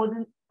East for more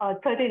than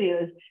 30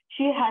 years.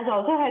 She has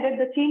also headed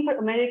the team for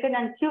American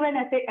and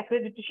QNFA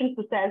accreditation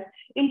process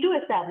in 2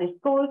 established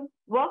schools,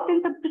 worked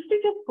in some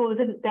prestigious schools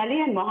in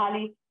Delhi and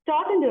Mohali,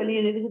 taught in Delhi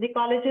University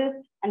colleges,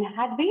 and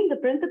had been the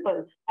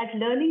principal at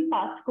Learning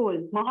Path School,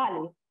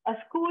 Mohali, a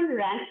school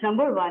ranked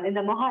 #1 in the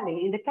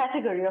Mohali in the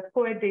category of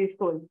co-ed day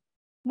school.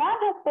 Ma'am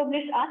has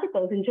published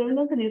articles in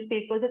journals and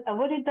newspapers and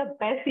awarded the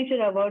Best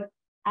Teacher Award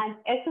and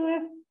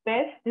SOF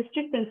Best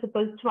District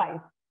Principal twice.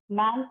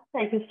 Ma'am,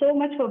 thank you so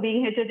much for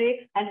being here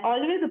today and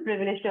always a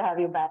privilege to have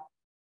you back.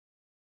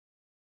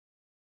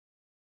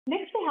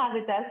 Next we have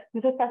with us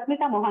Mrs.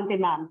 Sasmita Mohanty,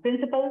 ma'am,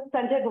 Principal,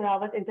 Sanjay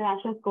Ghodawat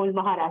International School,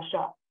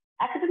 Maharashtra.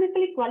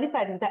 Academically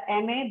qualified with the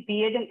MA,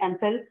 BEd and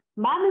MPhil,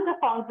 ma'am is the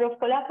founder of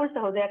Kolhapur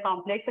Sahodaya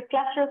Complex, a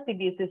cluster of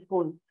CBSE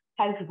schools.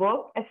 Has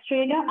worked as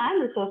trainer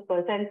and resource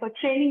person for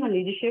training on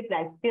leadership,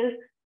 life skills,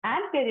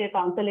 and career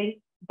counseling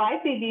by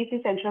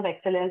CBSE Center of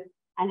Excellence,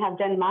 and have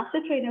done Master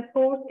Trainer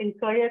course in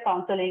Career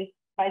Counseling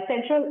by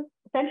Center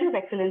of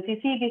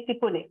Excellency, CBSE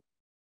Pune.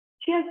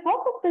 She has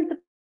worked with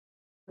principals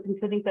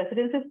including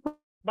Presidency School,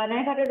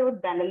 Banaighata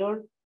Road,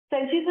 Bangalore,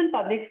 Sanjay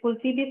Public School,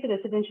 CBSE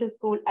Residential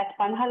School at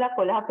Panhala,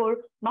 Kolhapur,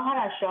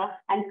 Maharashtra,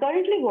 and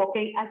currently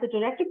working as the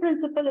Director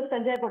Principal of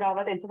Sanjay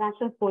Ghodawat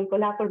International School,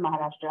 Kolhapur,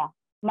 Maharashtra.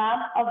 Ma'am,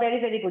 a very,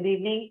 very good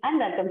evening and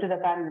welcome to the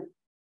panel.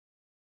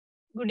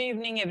 Good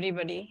evening,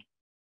 everybody.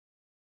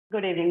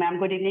 Good evening, ma'am.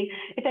 Good evening.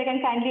 If I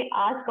can kindly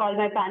ask all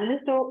my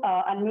panelists to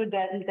unmute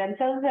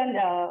themselves and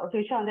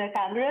switch on their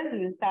cameras,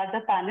 we will start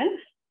the panel.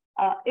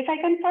 If I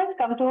can first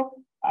come to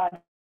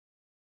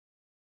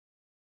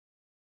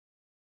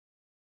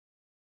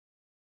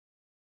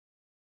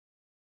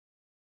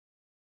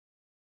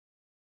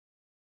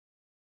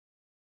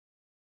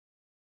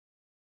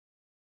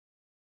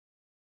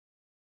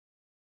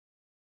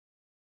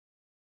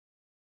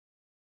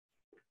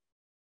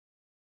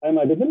I'm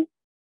audible?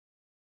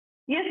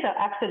 Yes, sir,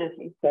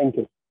 absolutely. Thank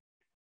you.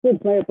 So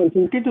it's my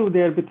opportunity to be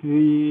there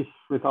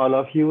with all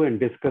of you and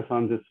discuss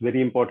on this very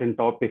important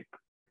topic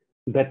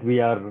that we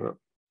are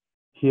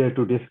here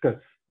to discuss,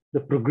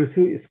 the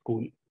progressive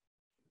school.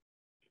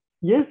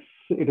 Yes,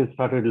 it has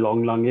started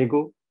long, long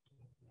ago,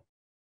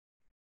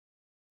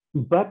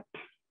 but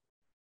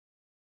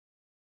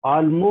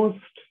almost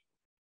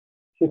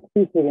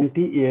 60,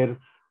 70 years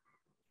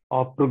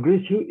of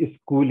progressive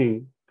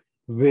schooling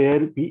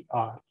where we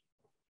are.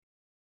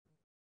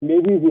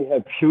 Maybe we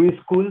have few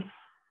schools,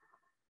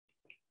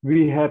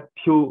 we have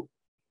few,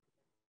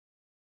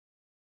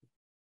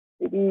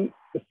 maybe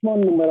a small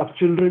number of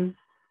children,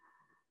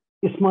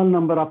 a small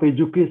number of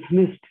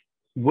educationists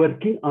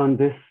working on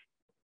this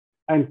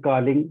and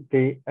calling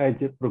it as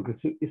a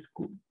progressive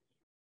school.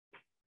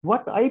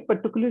 What I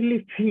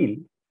particularly feel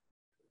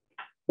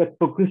that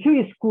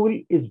progressive school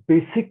is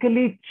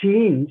basically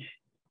change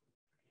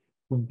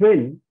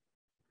when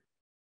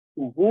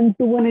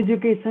one-to-one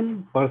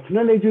education,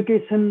 personal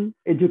education,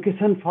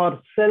 education for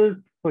self,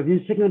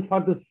 positioning for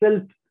the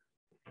self,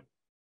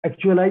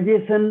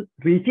 actualization,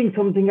 reaching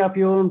something of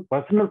your own,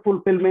 personal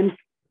fulfillment,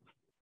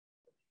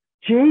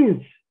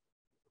 change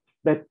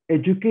that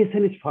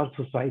education is for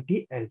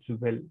society as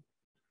well.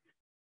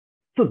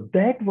 So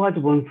that was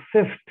one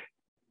shift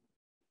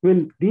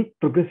when these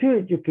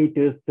progressive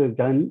educators,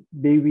 John,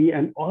 Devi,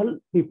 and all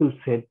people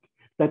said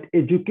that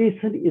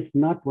education is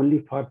not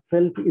only for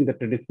self in the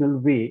traditional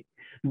way,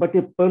 but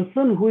a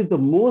person who is the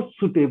most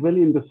suitable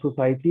in the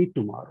society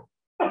tomorrow.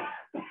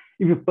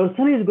 If a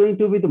person is going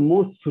to be the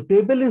most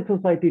suitable in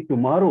society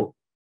tomorrow,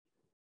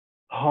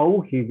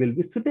 how he will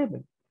be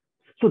suitable?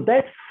 So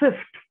that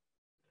shift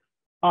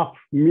of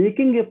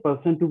making a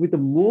person to be the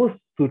most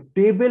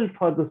suitable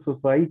for the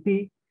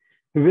society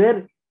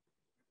where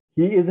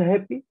he is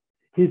happy,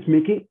 he is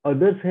making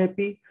others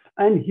happy,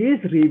 and he is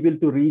able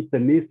to reach the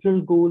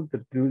national goals,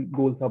 the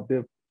goals of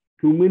the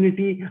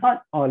community, and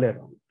all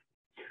around.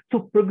 So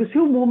progressive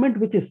movement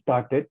which is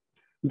started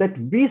that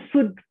we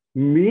should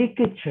make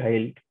a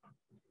child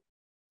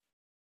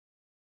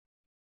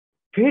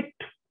fit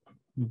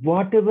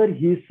whatever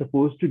he is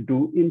supposed to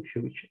do in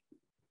future.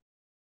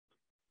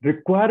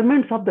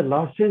 Requirements of the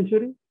last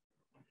century,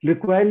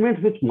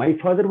 requirements which my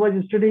father was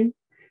studying,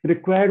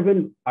 required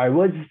when I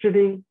was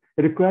studying,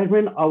 required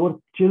when our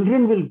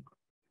children will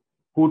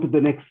go to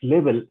the next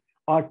level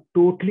are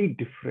totally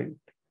different.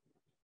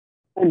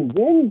 And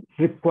when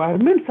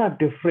requirements are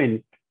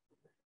different,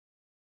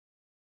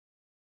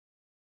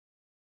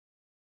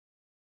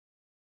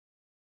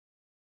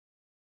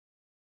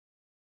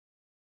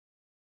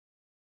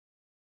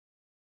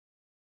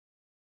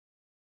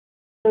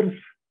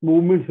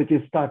 movements which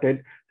is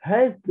started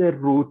has their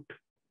root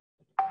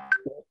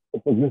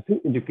progressive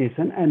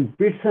education and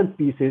bits and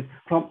pieces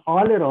from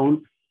all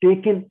around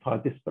taken for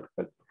this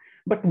purpose.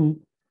 But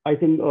I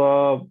think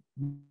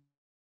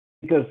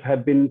speakers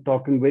have been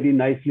talking very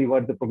nicely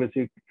about the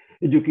progressive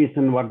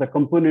education, what the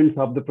components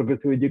of the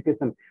progressive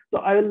education. So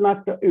I will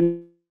not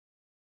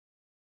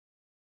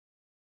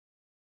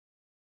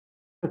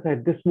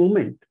at this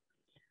moment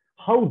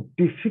how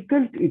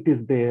difficult it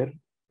is there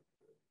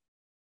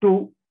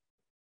to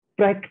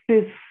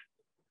practice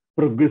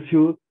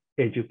progressive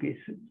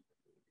education.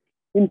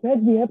 In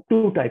fact, we have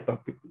two types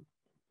of people.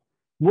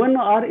 One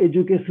are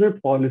educational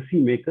policy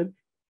makers.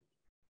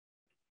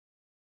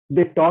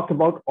 They talk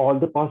about all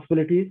the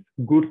possibilities,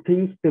 good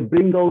things. They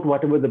bring out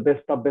whatever the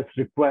best of best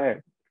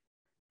required.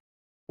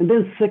 And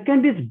then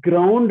second is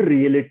ground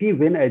reality,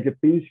 when as a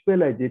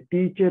principal, as a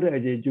teacher,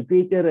 as an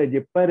educator, as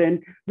a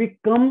parent, we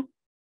come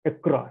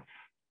across.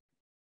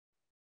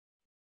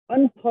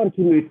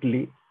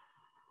 Unfortunately,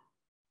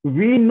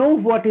 we know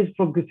what is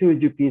progressive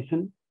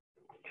education.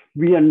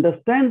 We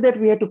understand that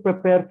we have to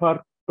prepare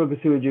for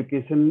progressive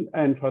education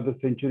and for the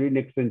century,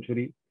 next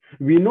century.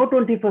 We know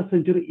 21st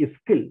century is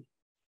skill.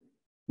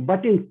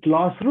 But in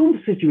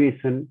classroom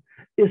situation,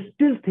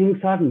 still things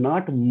are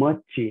not much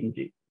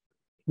changing.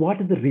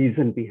 What is the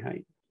reason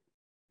behind?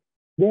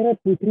 There are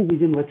two, three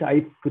reasons which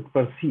I could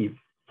perceive.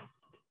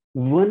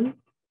 One,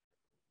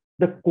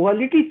 the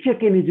quality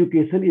check in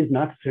education is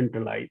not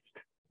centralized.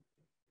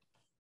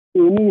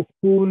 Any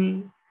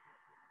school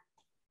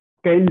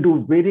can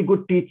do very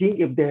good teaching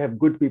if they have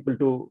good people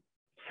to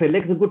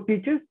select the good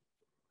teachers.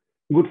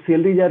 Good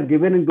salaries are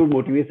given and good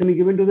motivation is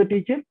given to the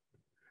teacher.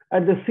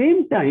 At the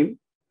same time,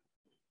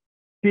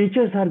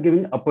 teachers are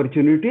given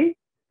opportunity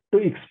to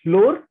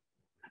explore,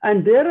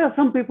 and there are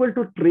some people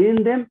to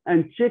train them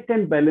and check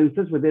and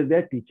balances whether they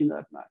are teaching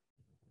or not.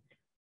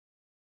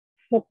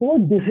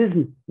 Suppose this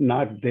is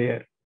not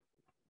there.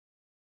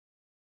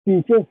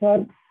 Teachers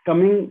are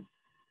coming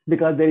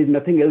because there is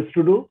nothing else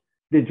to do.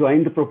 They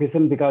join the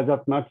profession because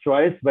of not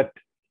choice, but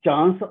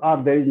chance,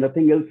 or there is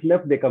nothing else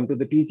left, they come to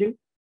the teaching.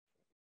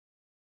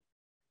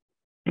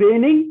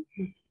 Training,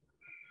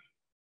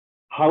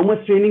 how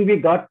much training we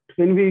got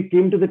when we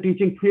came to the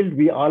teaching field,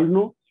 we all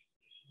know.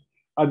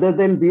 Other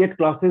than B.Ed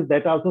classes,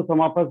 that also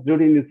some of us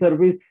did in the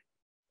service,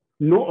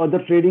 no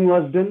other training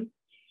was done.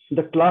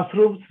 The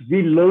classrooms,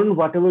 we learned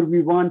whatever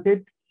we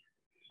wanted,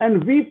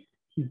 and we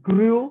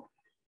grew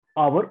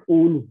our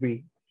own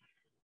way.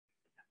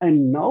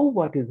 And now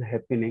what is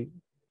happening?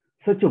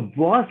 Such a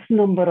vast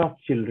number of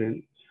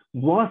children,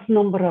 vast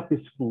number of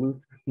schools,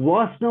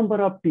 vast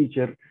number of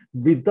teachers,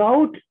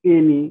 without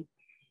any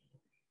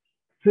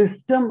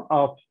system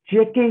of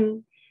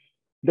checking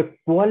the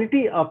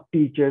quality of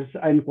teachers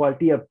and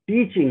quality of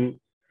teaching.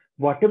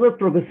 Whatever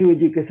progressive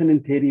education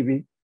in theory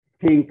we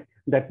think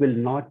that will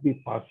not be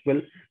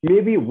possible.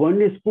 Maybe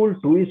one school,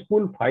 two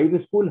schools, 5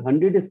 schools,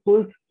 100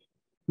 schools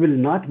will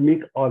not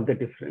make all the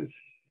difference.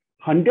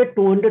 100,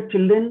 200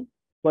 children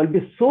will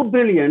be so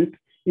brilliant,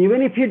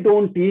 even if you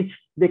don't teach,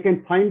 they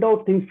can find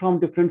out things from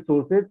different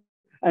sources,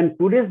 and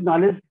today's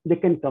knowledge, they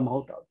can come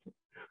out also.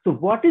 So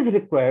what is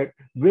required?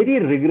 Very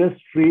rigorous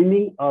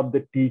training of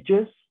the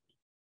teachers,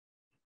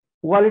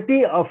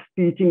 quality of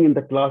teaching in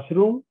the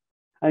classroom,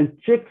 and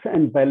checks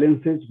and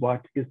balances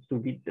what is to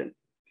be done.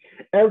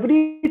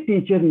 Every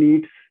teacher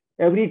needs,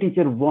 every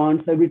teacher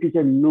wants, every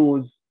teacher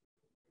knows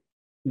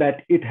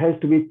that it has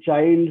to be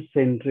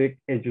child-centric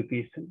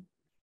education.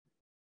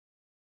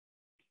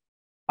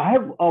 I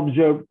have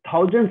observed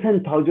thousands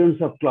and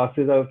thousands of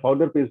classes. I'm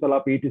founder principal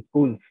of 8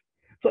 schools.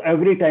 So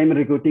every time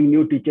recruiting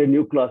new teacher,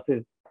 new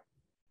classes,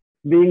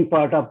 being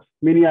part of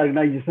many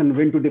organizations,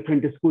 went to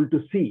different schools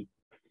to see.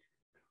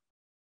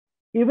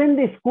 Even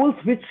the schools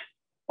which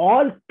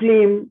all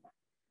claim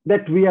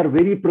that we are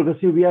very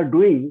progressive, we are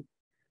doing,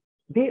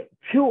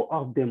 few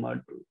of them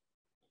are doing.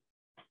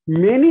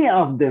 Many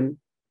of them,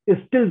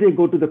 still they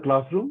go to the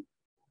classroom.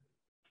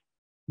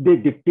 They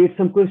dictate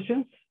some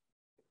questions,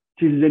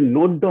 children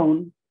note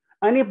down,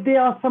 and if they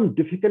ask some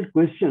difficult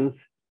questions,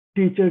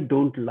 teachers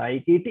don't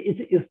like it.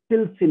 It is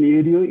still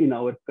scenario in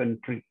our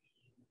country.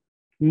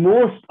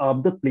 Most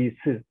of the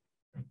places,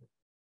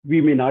 we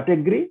may not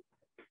agree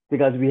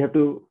because we have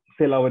to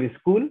sell our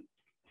school.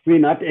 We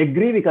not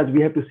agree because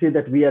we have to say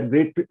that we are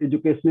great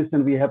educationists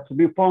and we have to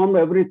reform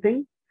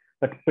everything,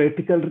 but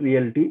practical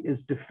reality is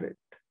different.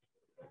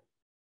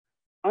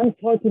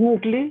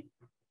 Unfortunately,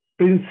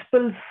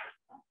 principals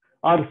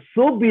are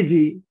so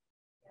busy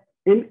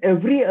in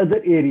every other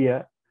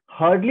area,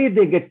 hardly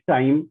they get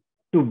time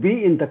to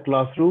be in the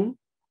classroom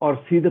or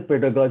see the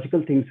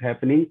pedagogical things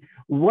happening.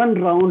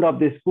 One round of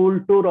the school,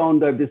 2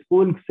 rounds of the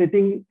school,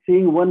 sitting,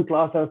 seeing one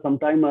class or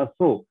sometime or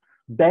so,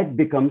 that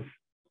becomes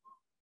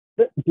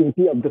the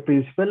duty of the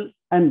principal,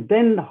 and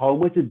then how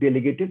much is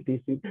delegated these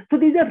things. So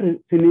these are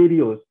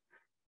scenarios.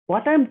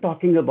 What I'm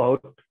talking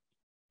about,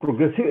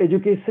 progressive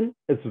education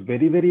is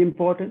very, very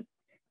important.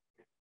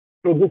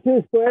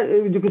 Progressive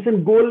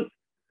education goal,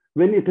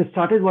 when it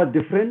started, was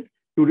different.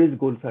 Today's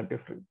goals are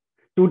different.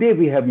 Today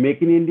we have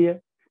Make in India.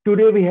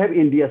 Today we have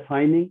India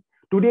signing.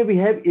 Today we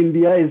have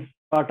India is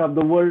part of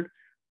the world.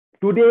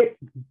 Today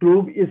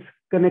globe is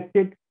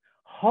connected.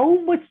 How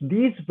much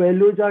these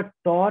values are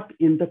taught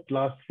in the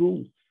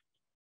classrooms?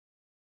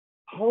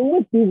 How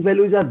much these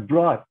values are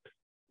brought?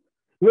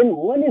 When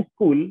one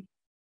school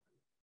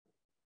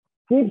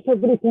keeps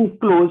everything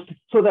closed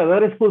so the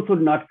other school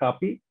should not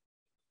copy.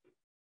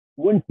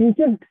 When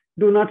teachers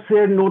do not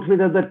share notes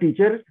with other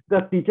teachers,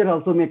 the teacher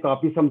also may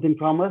copy something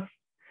from us.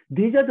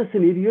 These are the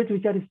scenarios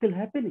which are still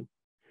happening.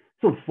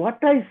 So what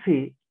I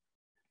say,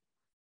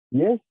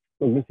 yes,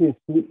 progressive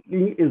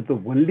schooling is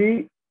the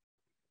only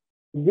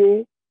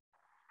way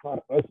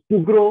for us to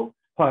grow,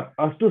 for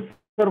us to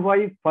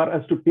survive, for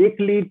us to take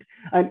lead.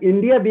 And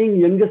India being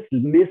youngest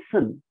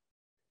nation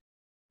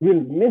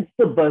will miss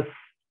the bus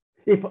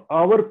if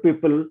our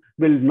people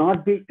will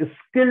not be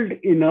skilled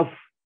enough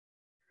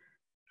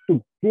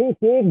to take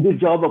the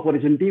job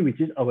opportunity which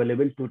is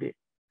available today.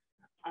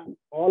 And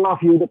all of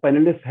you, the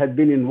panelists, have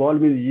been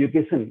involved in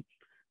education.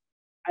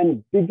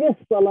 And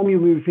biggest problem you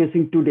will be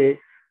facing today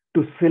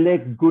to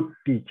select good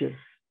teachers.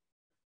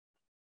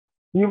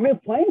 You may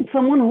find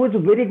someone who is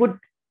very good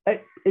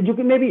at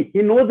education, maybe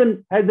he knows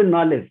and has the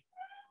knowledge.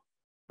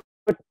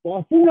 But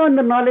passing on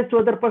the knowledge to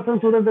other person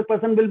so that the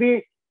person will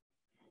be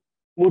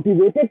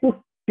motivated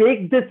to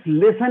take this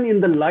lesson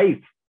in the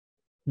life,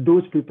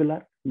 those people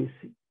are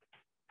missing.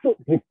 So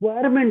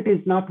requirement is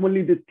not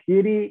only the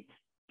theory,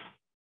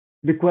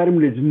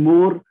 requirement is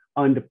more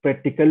on the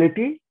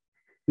practicality,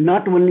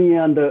 not only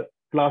on the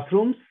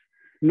classrooms,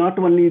 not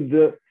only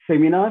the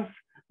seminars,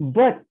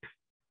 but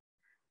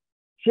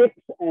checks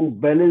and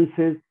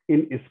balances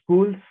in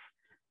schools,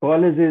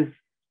 colleges,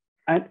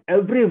 and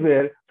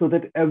everywhere, so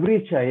that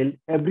every child,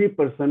 every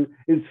person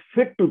is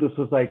fit to the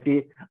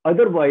society.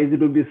 Otherwise, it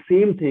will be the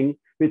same thing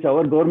which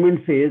our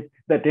government says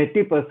that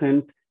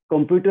 80%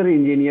 computer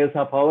engineers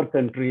of our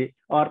country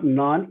are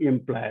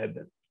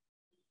non-employable.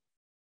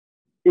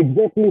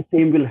 Exactly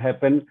same will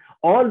happen.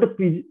 All the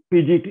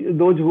PGT,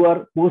 those who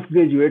are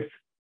postgraduates,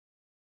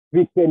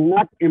 we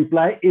cannot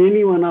employ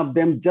any one of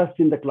them just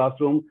in the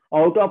classroom.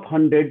 Out of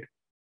 100,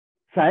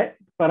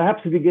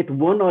 perhaps we get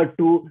 1 or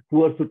 2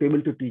 who are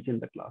suitable to teach in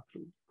the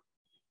classroom.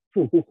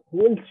 So this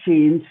whole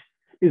change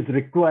is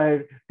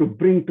required to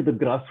bring to the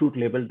grassroots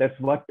level. That's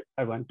what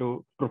I want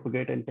to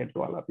propagate and tell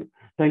to all of you.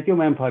 Thank you,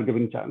 ma'am, for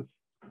giving chance.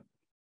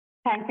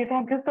 Thank you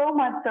so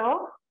much, sir,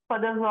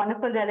 for those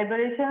wonderful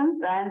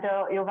deliberations and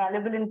your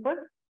valuable input.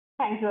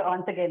 Thank you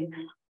once again.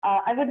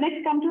 I would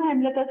next come to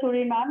Hemlata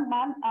Suri, ma'am.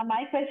 Ma'am,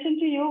 my question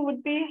to you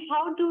would be,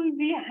 how do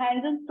we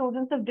handle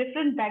students of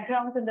different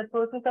backgrounds in the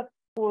process of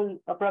school,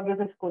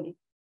 progressive schooling?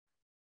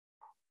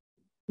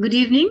 Good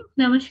evening,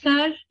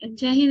 namaskar, and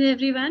Jai Hind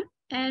everyone.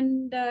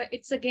 And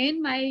it's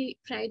again my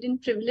pride and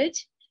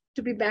privilege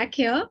to be back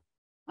here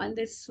on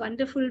this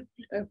wonderful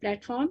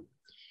platform.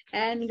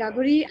 And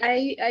Gaguri,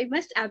 I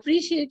must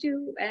appreciate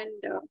you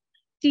and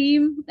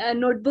team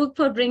Notebook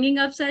for bringing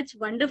up such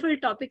wonderful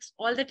topics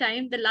all the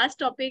time. The last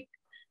topic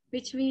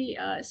which we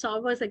saw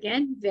was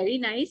again very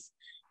nice.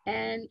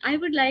 And I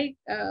would like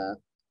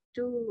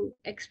to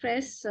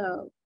express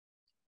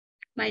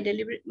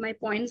my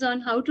points on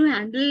how to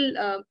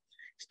handle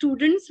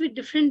students with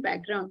different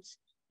backgrounds,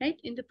 right,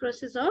 in the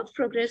process of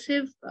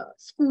progressive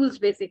schools,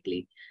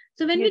 basically.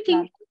 So when we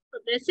think of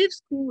progressive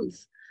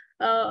schools,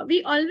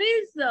 we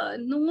always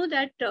know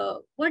that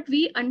what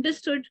we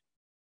understood,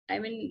 I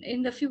mean,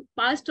 in the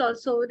past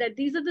also, that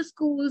these are the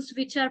schools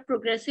which are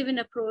progressive in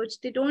approach.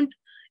 They don't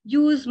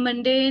use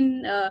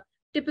mundane,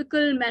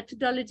 typical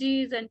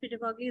methodologies and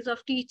pedagogies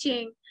of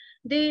teaching.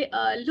 They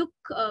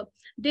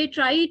they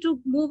try to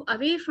move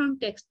away from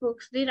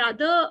textbooks. They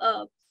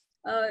rather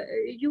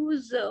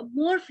use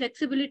more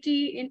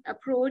flexibility in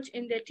approach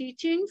in their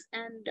teachings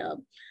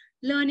and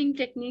learning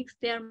techniques.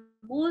 They are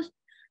most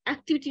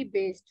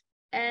activity-based.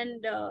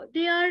 And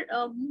they are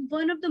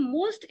one of the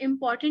most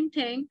important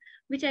thing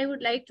which I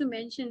would like to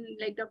mention,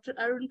 like Dr.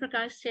 Arun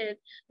Prakash said,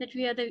 that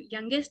we are the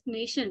youngest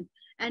nation.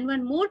 And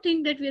one more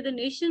thing, that we are the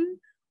nation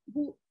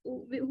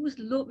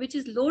which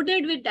is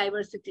loaded with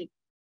diversity.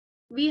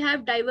 We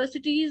have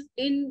diversities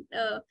in,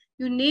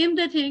 you name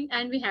the thing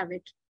and we have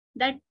it.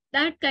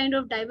 That kind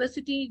of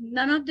diversity,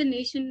 none of the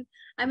nation,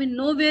 I mean,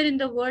 nowhere in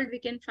the world we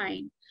can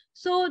find.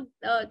 So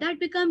that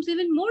becomes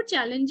even more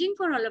challenging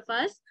for all of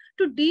us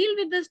to deal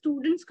with the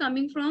students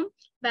coming from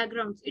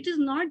backgrounds. It is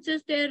not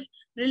just their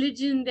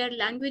religion, their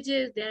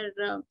languages, their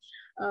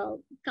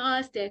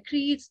caste, their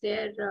creeds,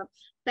 their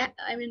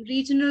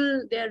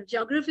regional, their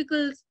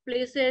geographical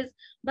places,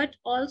 but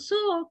also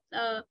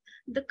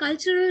the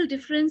cultural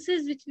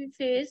differences which we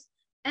face.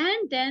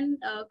 And then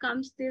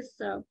comes this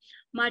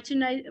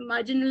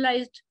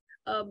marginalized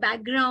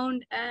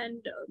background and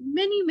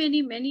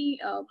many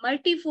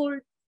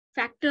multifold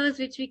factors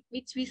which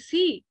we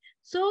see.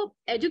 So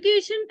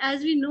education,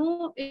 as we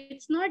know,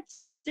 it's not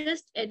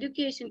just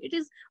education. It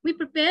is, we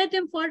prepare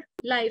them for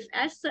life,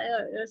 as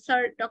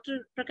Sir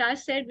Dr.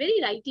 Prakash said very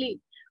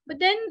rightly. But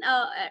then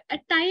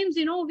at times,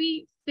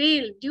 we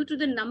fail due to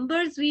the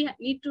numbers we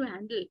need to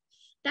handle.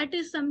 That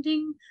is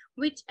something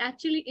which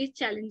actually is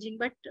challenging.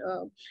 But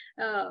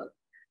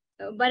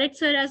Burrett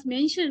sir has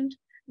mentioned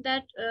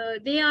that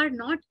they are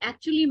not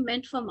actually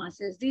meant for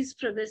masses. These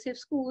progressive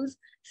schools,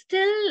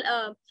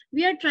 still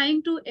we are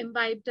trying to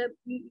imbibe the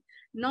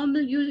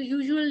normal,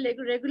 usual,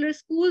 regular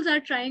schools are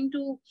trying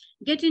to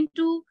get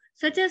into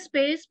such a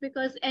space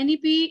because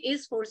NEP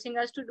is forcing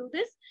us to do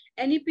this.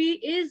 NEP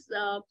is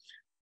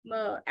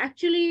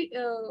actually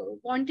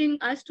wanting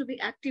us to be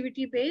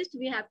activity based.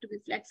 We have to be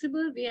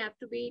flexible. We have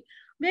to be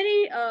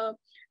very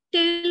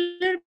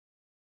tailor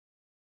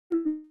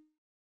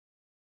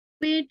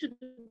made to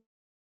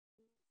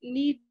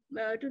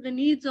the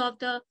needs of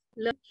the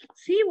learner.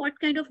 See what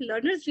kind of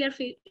learners we are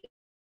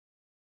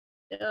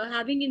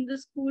having in the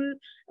school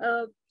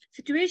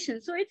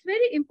situation. So it's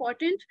very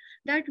important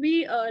that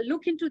we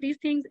look into these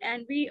things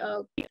and we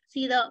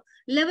see the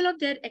level of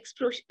their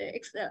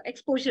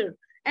exposure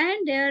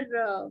and their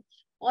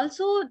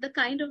also the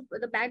kind of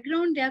the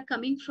background they are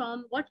coming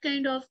from, what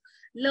kind of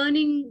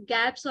learning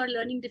gaps or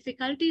learning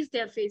difficulties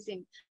they are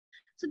facing.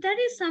 So that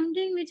is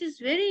something which is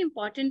very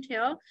important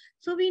here.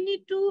 So we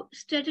need to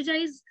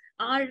strategize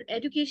our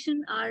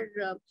education, our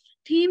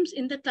themes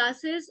in the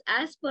classes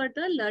as per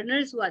the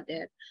learners who are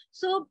there.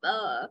 So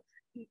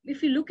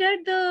if you look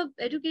at the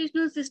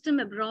educational system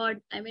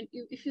abroad, I mean,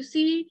 if you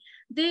see,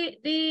 they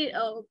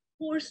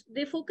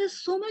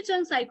focus so much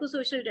on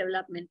psychosocial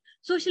development.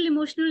 Social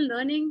emotional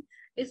learning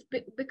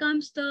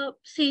becomes the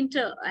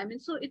center. I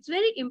mean, so it's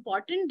very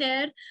important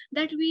there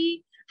that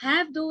we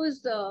have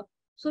those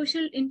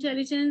social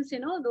intelligence,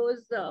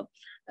 those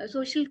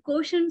social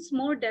quotients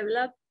more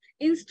developed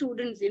in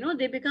students.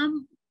 They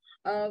become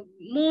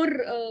more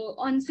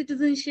on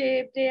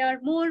citizenship, they are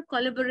more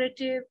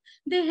collaborative,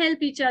 they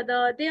help each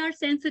other, they are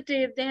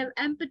sensitive, they have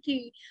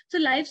empathy. So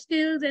life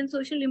skills and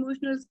social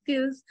emotional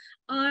skills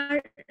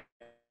are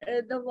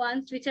the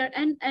ones which are,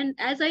 and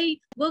as I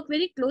work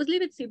very closely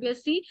with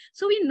CBSE,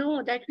 so we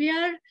know that we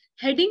are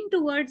heading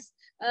towards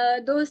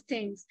those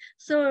things.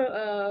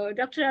 So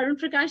Dr. Arun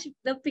Prakash,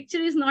 the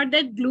picture is not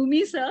that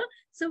gloomy, sir.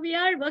 So we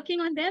are working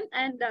on them,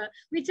 and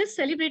we just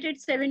celebrated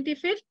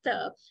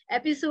 75th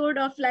episode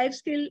of Life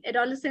Skill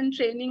Adolescent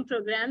Training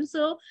Program.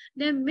 So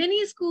there are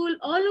many schools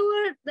all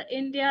over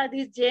India,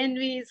 these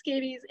JNVs,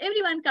 KVs,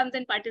 everyone comes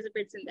and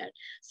participates in that.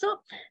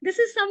 So this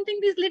is something,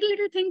 these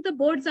little things the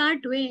boards are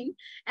doing,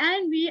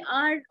 and we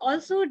are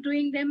also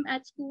doing them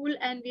at school,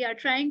 and we are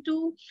trying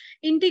to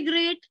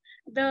integrate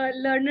the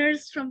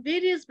learners from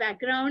various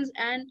backgrounds,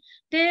 and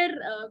there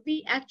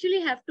we actually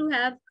have to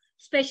have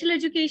special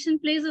education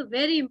plays a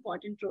very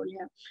important role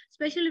here.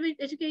 Special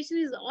education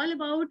is all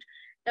about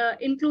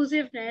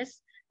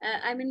inclusiveness.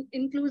 I mean,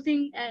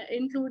 including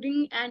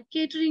and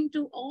catering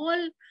to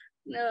all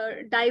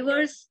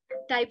diverse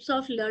types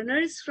of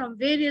learners from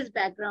various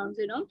backgrounds,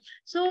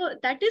 So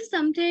that is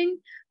something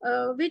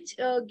which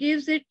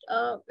gives it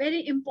a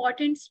very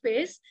important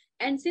space.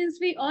 And since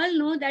we all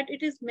know that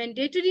it is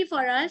mandatory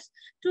for us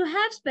to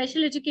have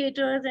special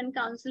educators and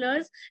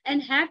counselors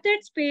and have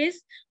that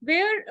space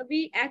where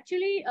we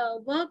actually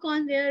work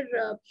on their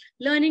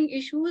learning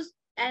issues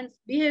and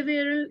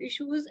behavioral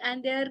issues,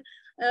 and their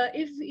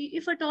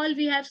if at all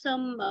we have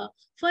some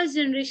first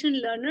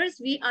generation learners,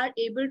 we are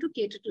able to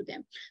cater to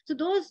them. So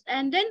those,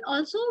 and then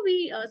also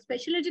we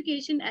special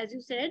education, as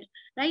you said,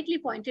 rightly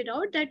pointed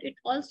out, that it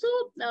also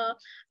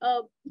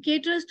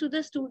caters to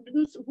the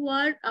students who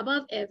are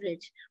above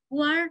average,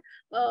 who are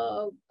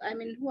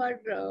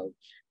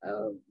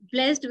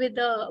blessed with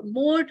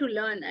more to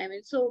learn. I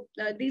mean, so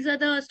these are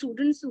the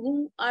students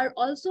who are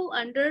also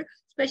under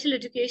special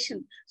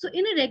education. So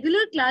in a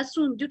regular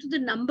classroom, due to the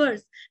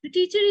numbers, the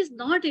teacher is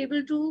not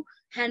able to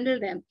handle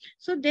them.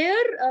 So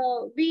there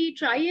we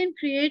try and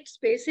create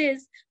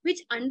spaces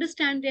which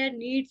understand their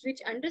needs, which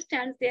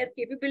understands their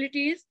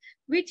capabilities,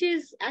 which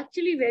is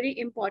actually very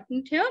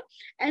important here.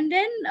 And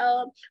then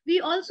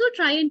we also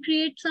try and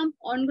create some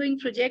ongoing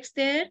projects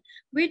there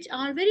which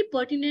are very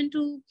pertinent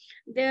to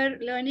their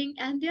learning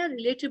and they are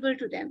relatable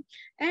to them.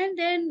 And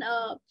then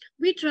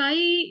we try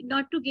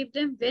not to give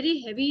them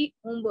very heavy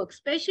homework,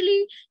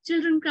 especially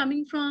children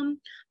coming from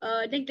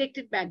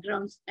neglected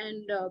backgrounds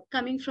and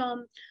coming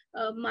from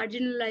a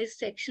marginalized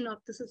section of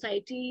the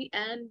society.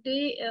 And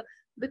they,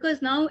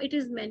 because now it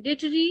is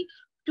mandatory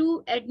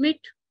to admit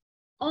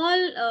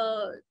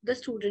all the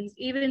students,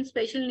 even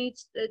special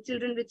needs,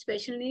 children with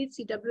special needs,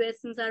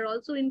 CWSs are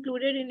also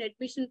included in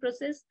admission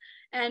process,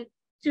 and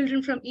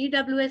children from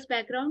EWS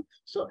background.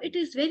 So it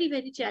is very,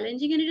 very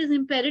challenging, and it is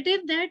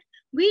imperative that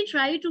we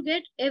try to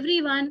get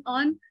everyone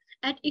on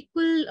at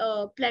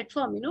equal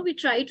platform. You know, we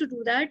try to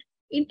do that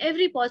in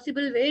every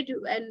possible way.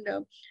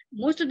 And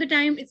most of the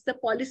time it's the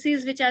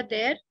policies which are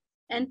there,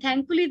 and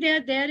thankfully they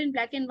are there in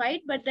black and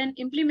white, but then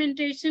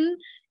implementation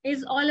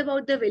is all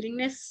about the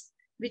willingness,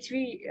 which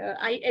we,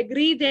 I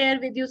agree there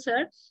with you,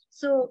 sir.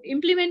 So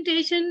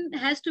implementation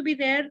has to be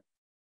there.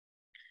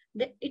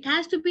 It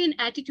has to be an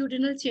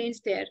attitudinal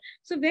change there.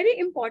 So very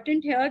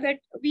important here that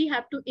we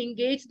have to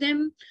engage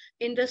them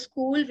in the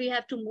school, we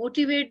have to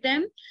motivate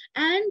them,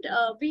 and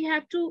we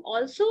have to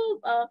also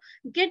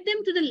get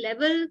them to the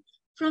level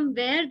from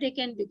where they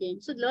can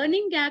begin. So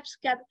learning gaps,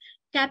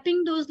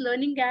 capping those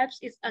learning gaps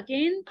is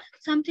again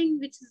something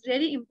which is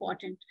very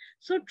important.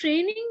 So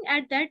training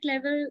at that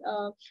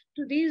level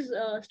to these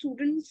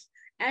students,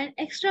 and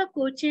extra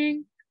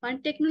coaching on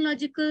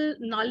technological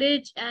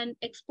knowledge and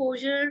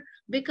exposure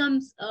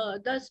becomes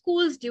the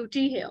school's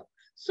duty here.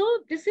 So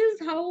this is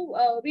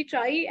how we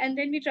try, and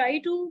then we try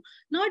to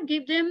not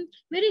give them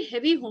very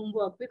heavy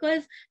homework,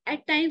 because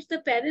at times the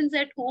parents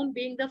at home,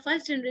 being the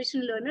first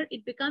generation learner,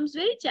 it becomes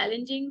very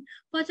challenging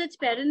for such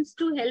parents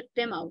to help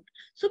them out.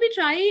 So we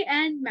try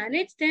and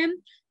manage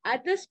them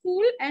at the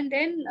school, and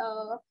then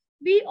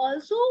we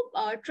also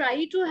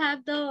try to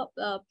have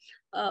the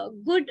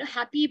good,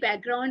 happy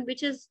background,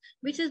 which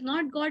has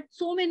not got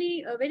so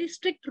many very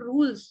strict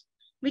rules,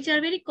 which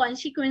are very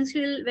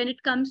consequential when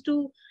it comes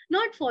to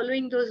not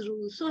following those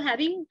rules. So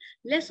having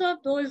less of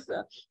those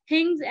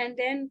things, and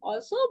then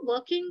also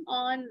working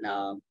on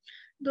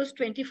those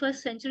 21st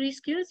century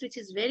skills, which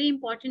is very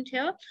important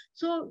here.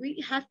 So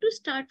we have to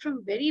start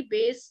from very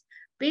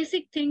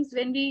basic things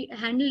when we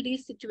handle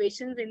these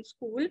situations in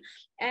school,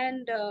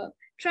 and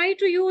try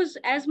to use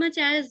as much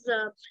as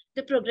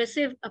the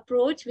progressive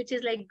approach, which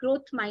is like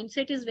growth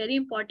mindset is very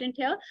important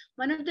here.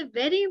 One of the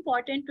very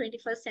important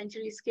 21st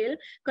century skill,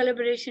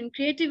 collaboration,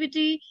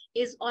 creativity,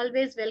 is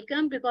always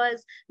welcome,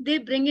 because they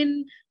bring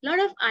in a lot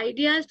of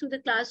ideas to the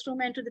classroom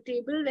and to the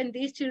table when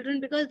these children,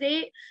 because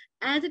they,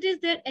 as it is,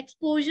 their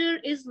exposure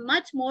is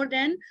much more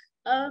than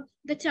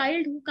the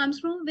child who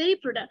comes from a very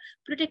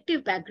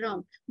protective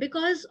background,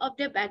 because of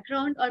their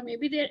background or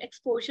maybe their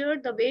exposure,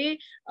 the way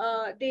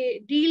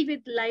they deal with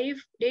life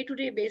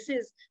day-to-day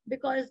basis,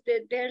 because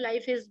their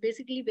life is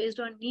basically based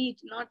on need,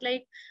 not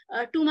like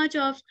too much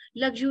of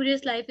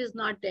luxurious life is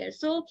not there.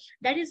 So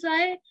that is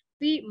why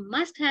we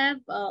must have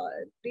all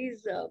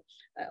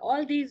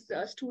these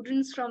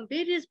students from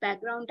various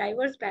background,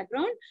 diverse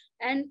background,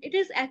 and it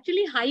is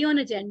actually high on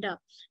agenda.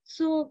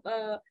 So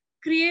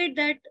create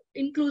that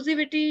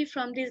inclusivity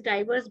from this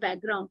diverse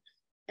background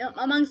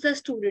amongst the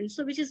students,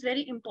 so which is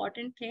very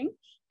important thing.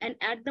 And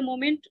at the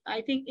moment,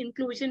 I think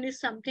inclusion is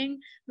something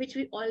which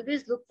we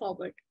always look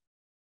forward.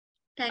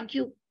 Thank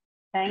you.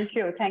 Thank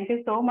you. Thank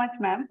you so much,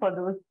 ma'am, for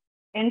those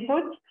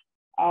inputs.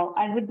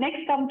 I would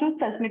next come to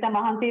Sasmita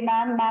Mohanty,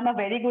 ma'am. Ma'am, a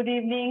very good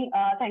evening.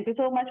 Thank you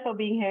so much for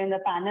being here in the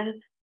panel.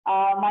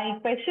 My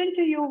question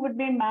to you would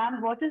be,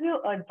 ma'am, what is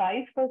your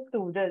advice for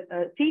students,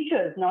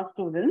 teachers, not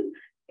students,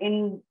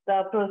 in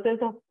the process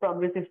of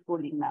progressive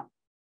schooling, ma'am?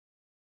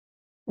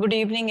 Good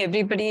evening,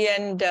 everybody,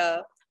 and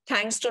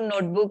thanks to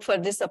Notebook for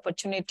this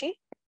opportunity.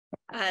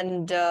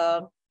 And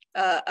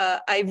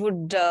I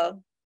would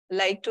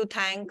like to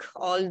thank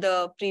all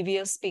the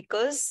previous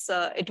speakers.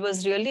 It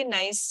was really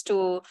nice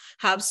to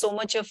have so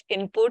much of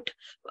input.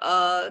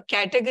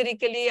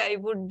 Categorically, I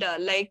would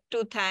like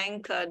to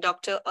thank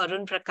Dr.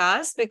 Arun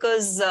Prakash,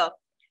 because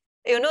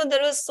you know, there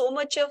was so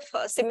much of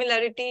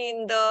similarity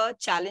in the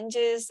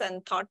challenges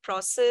and thought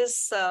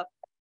process,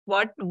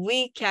 what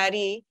we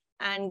carry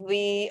and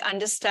we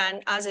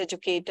understand as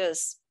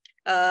educators.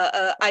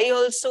 I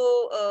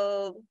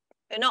also,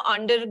 you know,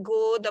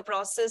 undergo the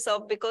process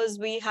of, because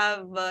we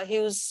have a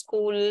huge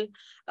school,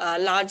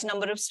 large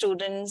number of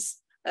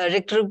students,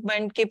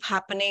 recruitment keep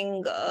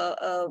happening,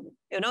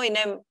 you know, in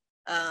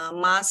a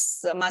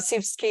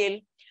massive scale.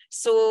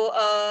 So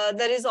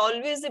there is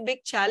always a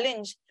big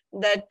challenge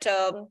that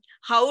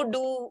how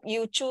do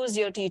you choose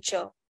your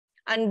teacher?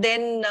 And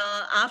then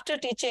after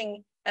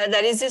teaching,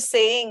 there is a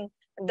saying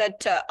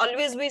that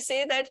always we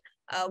say that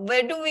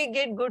where do we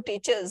get good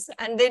teachers?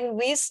 And then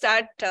we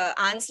start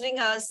answering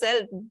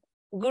ourselves,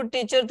 good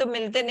teacher to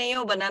milte nahi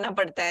ho, banana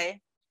padta hai.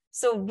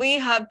 So we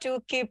have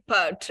to keep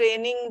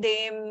training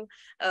them,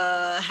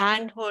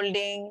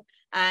 hand-holding,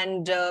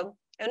 and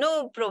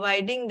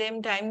providing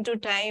them time to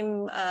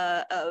time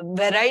a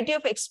variety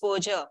of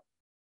exposure.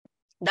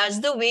 That's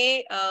the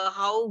way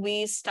how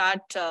we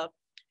start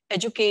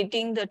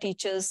educating the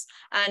teachers.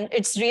 And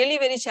it's really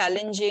very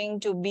challenging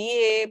to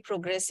be a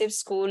progressive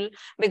school,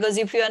 because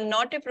if you are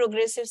not a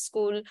progressive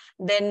school,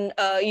 then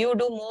you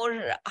do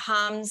more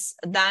harms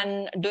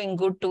than doing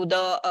good to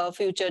the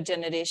future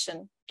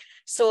generation.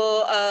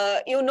 So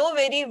you know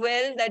very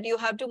well that you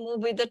have to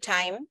move with the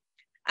time.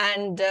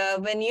 And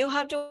when you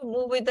have to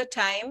move with the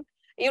time,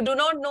 you do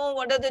not know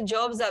what are the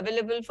jobs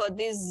available for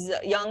these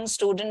young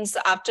students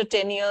after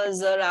 10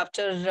 years or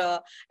after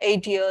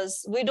 8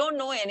 years. We don't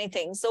know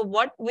anything. So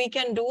what we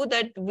can do,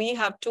 that we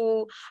have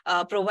to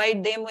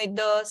provide them with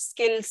the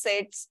skill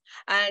sets.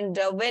 And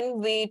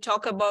when we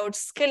talk about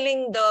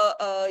skilling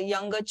the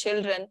younger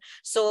children,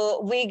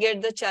 so we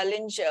get the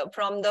challenge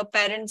from the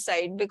parent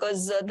side,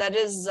 because there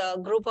is a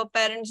group of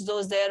parents,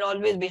 those they are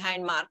always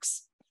behind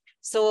marks.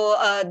 So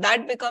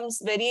that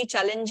becomes very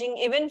challenging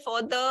even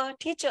for the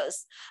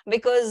teachers,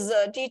 because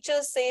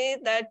teachers say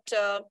that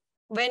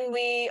when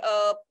we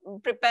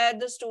prepare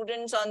the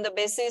students on the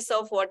basis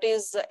of what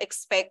is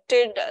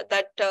expected,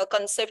 that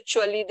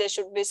conceptually they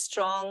should be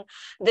strong,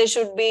 they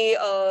should be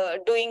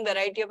doing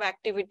variety of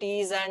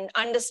activities and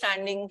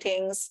understanding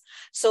things.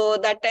 So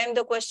that time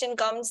the question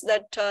comes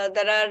that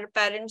there are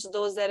parents,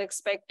 those that are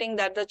expecting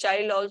that the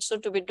child also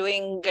to be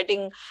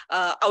getting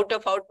out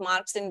of out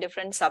marks in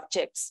different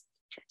subjects.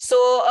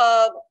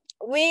 So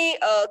we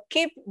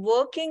keep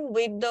working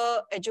with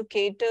the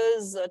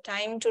educators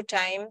time to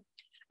time.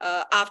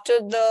 After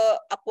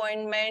the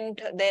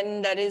appointment,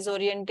 then there is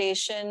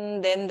orientation,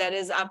 then there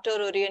is after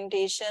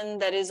orientation,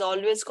 there is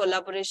always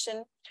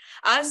collaboration.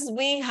 As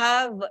we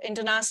have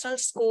international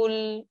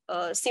school,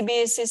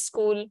 CBSE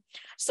school,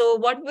 so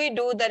what we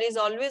do, there is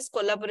always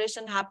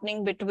collaboration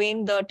happening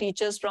between the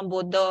teachers from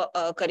both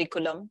the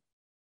curriculum.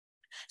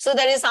 So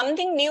there is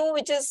something new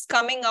which is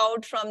coming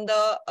out from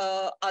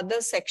the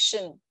other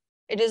section.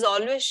 It is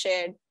always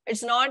shared.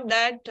 It's not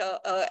that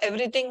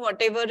everything,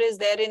 whatever is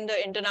there in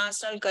the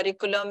international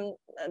curriculum,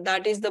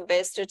 that is the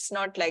best. It's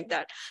not like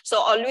that. So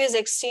always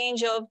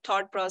exchange of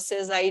thought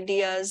process,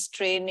 ideas,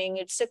 training.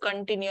 It's a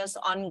continuous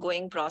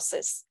ongoing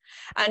process.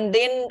 And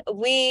then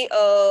we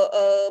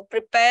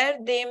prepare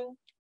them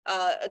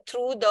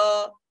through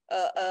the,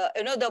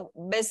 the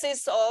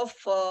basis of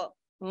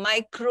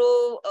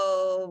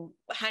micro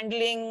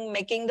handling,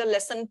 making the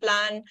lesson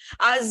plan.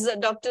 As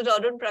Dr.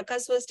 Arun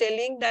Prakash was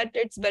telling, that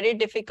it's very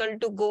difficult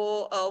to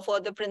go for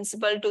the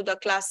principal to the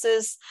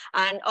classes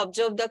and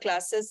observe the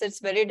classes.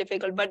 It's very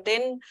difficult. But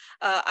then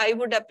I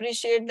would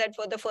appreciate that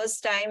for the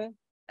first time,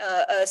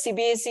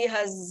 CBSE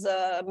has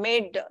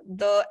made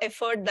the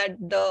effort that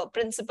the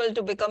principal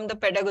to become the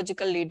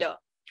pedagogical leader.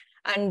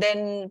 And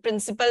then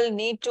principal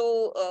need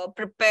to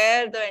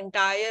prepare the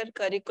entire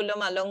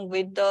curriculum along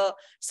with the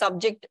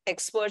subject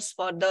experts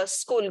for the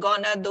school.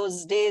 Gone are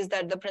those days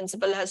that the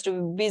principal has to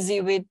be busy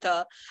with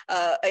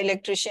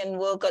electrician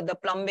work or the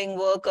plumbing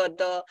work or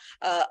the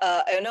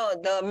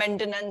the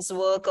maintenance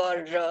work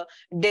or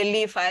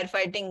daily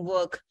firefighting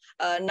work.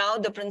 Now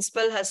the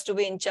principal has to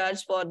be in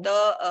charge for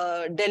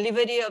the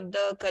delivery of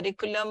the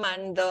curriculum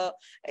and the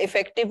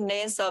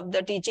effectiveness of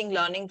the teaching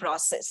learning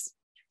process.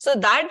 So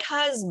that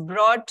has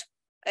brought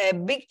a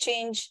big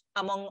change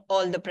among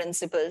all the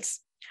principals.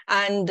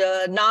 And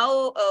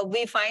now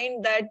we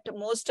find that in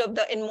most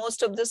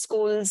of the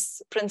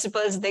schools,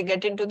 principals, they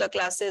get into the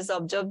classes,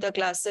 observe the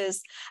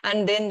classes,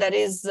 and then there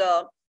is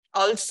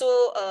also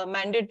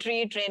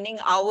mandatory training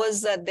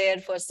hours are there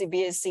for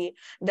CBSE,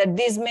 that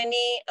these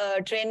many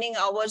training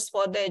hours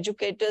for the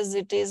educators,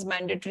 it is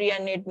mandatory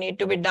and it need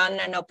to be done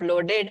and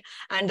uploaded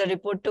and the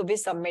report to be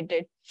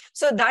submitted.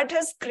 So that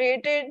has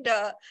created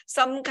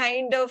some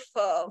kind of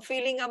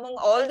feeling among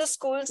all the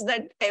schools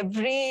that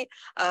every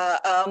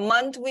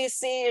month we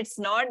see, it's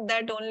not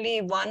that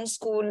only one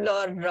school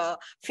or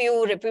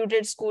few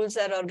reputed schools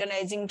are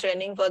organizing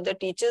training for the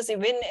teachers.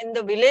 Even in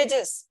the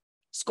villages,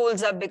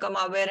 schools have become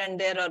aware and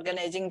they're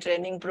organizing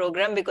training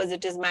program, because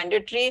it is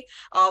mandatory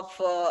of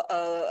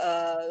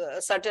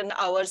certain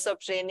hours of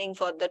training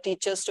for the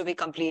teachers to be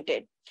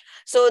completed.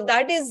 So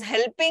that is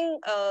helping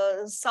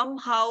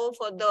somehow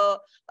for the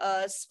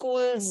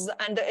schools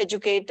and the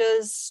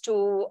educators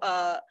to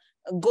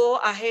go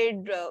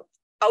ahead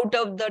out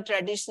of the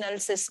traditional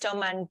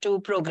system and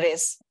to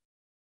progress.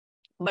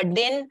 But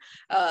then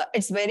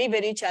it's very,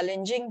 very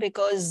challenging,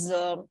 because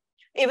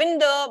even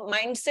the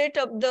mindset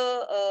of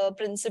the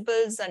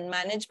principals and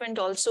management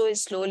also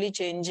is slowly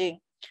changing.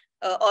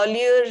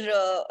 Earlier,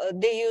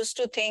 they used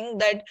to think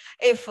that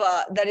if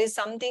there is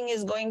something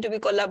is going to be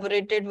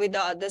collaborated with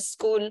the other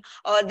school,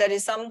 or there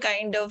is some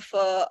kind of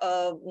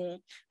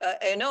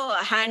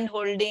hand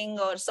holding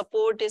or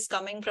support is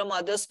coming from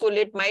other school,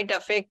 it might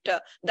affect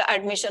the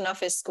admission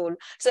of a school.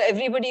 So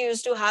everybody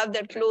used to have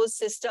that closed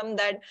system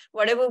that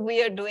whatever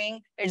we are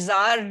doing, it's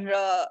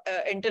our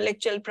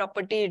intellectual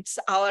property, it's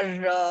our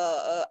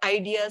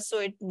idea, so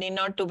it need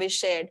not to be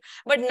shared.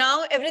 But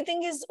now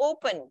everything is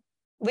open.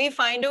 We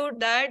find out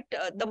that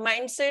the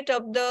mindset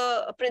of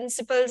the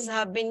principals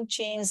have been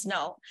changed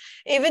now.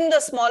 Even the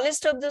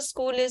smallest of the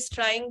school is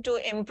trying to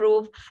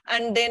improve,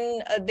 and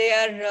then they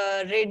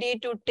are ready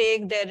to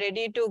take, they're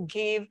ready to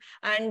give,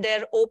 and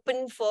they're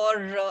open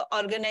for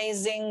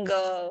organizing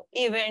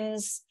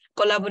events,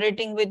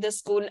 collaborating with the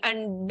school.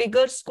 And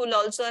bigger school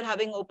also are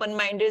having open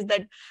minded,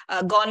 that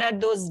gone are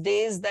those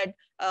days that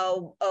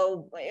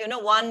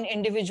one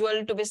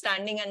individual to be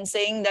standing and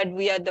saying that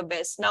we are the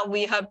best. Now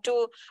we have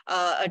to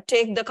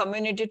take the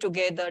community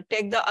together,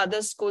 take the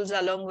other schools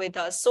along with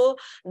us. So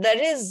there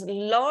is a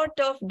lot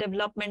of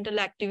developmental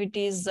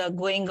activities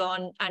going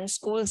on, and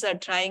schools are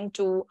trying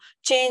to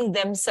change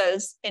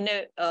themselves in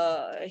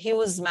a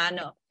huge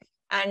manner.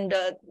 And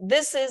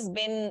this has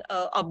been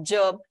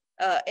observed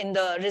in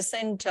the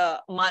recent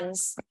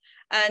months.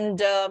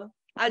 And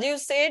as you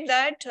said,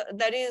 that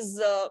there is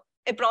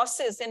a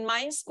process. In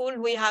my school,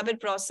 we have a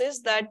process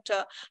that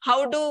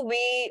how do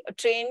we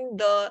train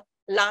the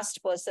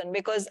last person,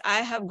 because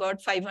I have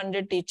got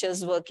 500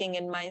 teachers working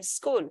in my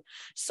school.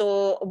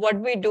 So what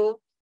we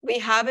do, we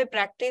have a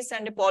practice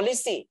and a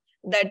policy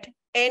that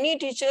any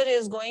teacher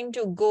is going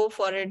to go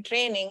for a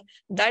training,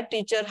 that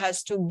teacher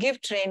has to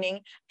give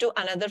training to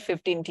another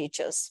 15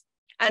 teachers.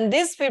 And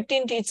these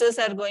 15 teachers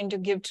are going to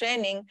give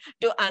training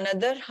to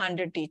another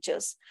 100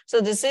 teachers.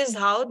 So this is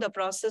how the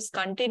process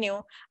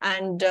continue.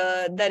 And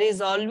there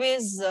is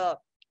always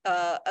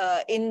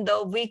in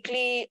the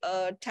weekly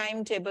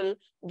timetable,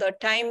 the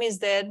time is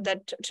there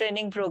that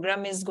training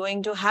program is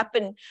going to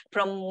happen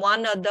from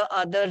one or the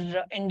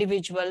other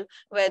individual,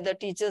 where the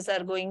teachers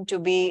are going to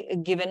be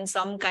given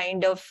some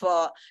kind of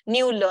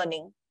new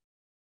learning.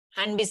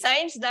 And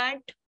besides that,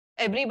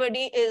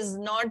 everybody is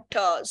not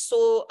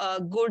so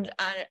good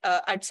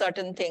at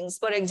certain things.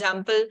 For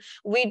example,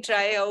 we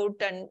try out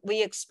and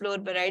we explore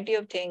variety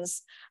of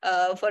things.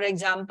 For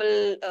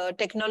example,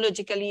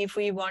 technologically, if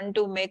we want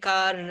to make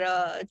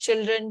our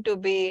children to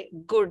be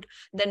good,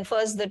 then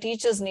first the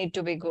teachers need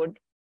to be good.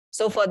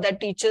 So for the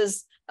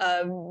teachers,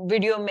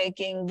 video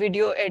making,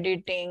 video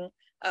editing,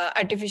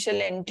 artificial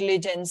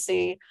intelligence,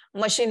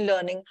 machine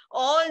learning,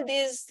 all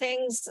these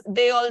things,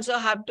 they also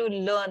have to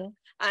learn.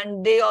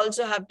 And they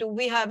also have to,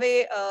 we have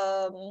a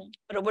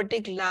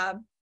robotic lab,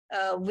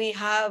 we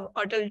have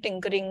auto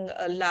tinkering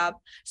lab.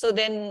 So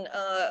then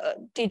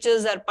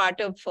teachers are part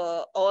of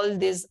all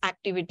these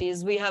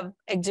activities. We have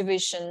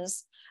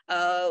exhibitions.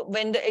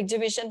 When the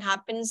exhibition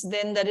happens,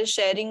 then there is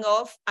sharing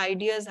of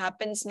ideas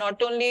happens,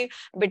 not only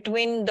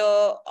between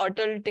the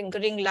auto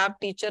tinkering lab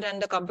teacher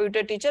and the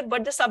computer teacher,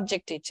 but the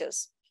subject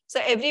teachers. So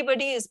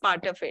everybody is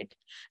part of it.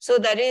 So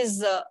there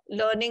is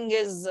learning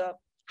is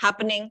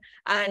happening,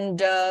 and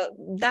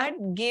that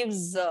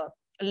gives a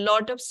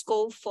lot of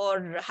scope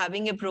for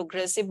having a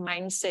progressive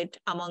mindset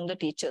among the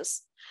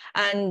teachers.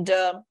 And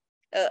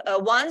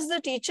once the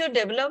teacher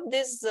develop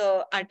this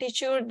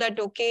attitude that,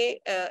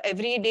 okay,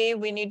 every day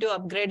we need to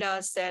upgrade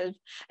ourselves,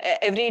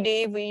 every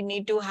day we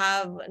need to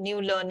have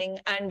new learning,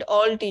 and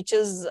all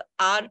teachers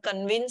are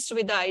convinced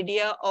with the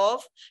idea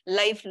of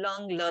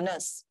lifelong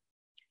learners.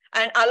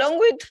 And along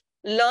with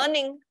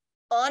learning,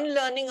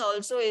 unlearning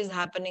also is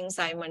happening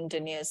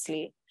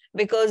simultaneously.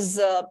 Because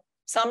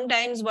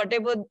sometimes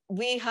whatever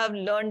we have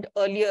learned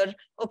earlier,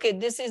 okay,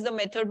 this is the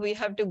method, we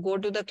have to go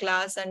to the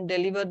class and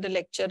deliver the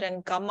lecture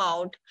and come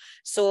out.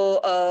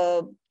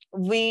 So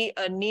we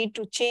need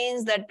to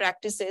change that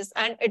practices,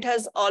 and it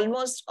has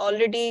almost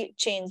already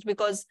changed,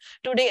 because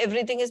today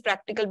everything is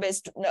practical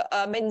based.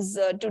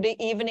 Today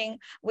evening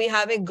we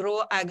have a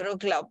Grow Agro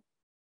Club.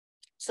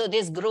 So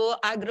this Grow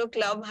Agro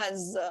Club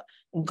has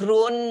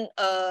grown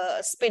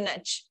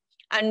spinach.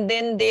 And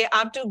then they,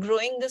 after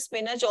growing the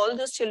spinach, all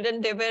those children,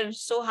 they were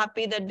so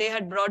happy that they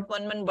had brought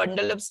one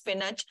bundle of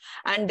spinach,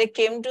 and they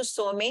came to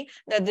show me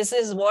that this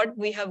is what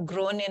we have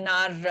grown in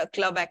our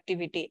club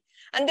activity.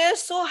 And they're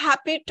so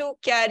happy to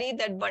carry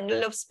that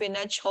bundle of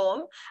spinach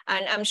home.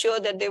 And I'm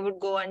sure that they would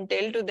go and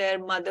tell to their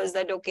mothers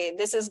that, okay,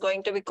 this is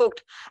going to be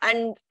cooked.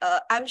 And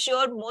I'm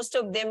sure most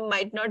of them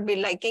might not be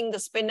liking the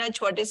spinach,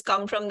 what is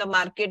come from the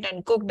market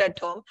and cooked at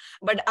home.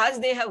 But as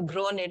they have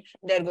grown it,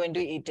 they're going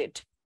to eat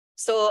it.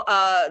 So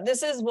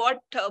this is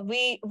what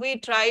we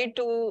try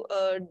to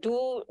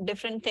do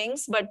different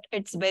things, but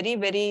it's very,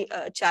 very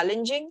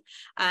challenging.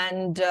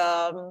 And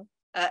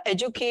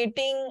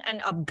educating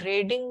and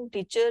upgrading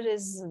teacher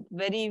is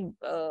very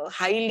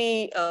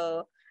highly,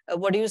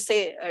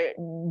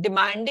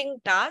 demanding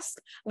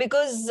task,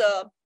 because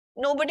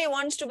nobody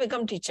wants to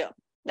become teacher.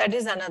 That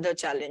is another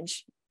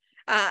challenge.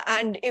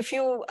 And if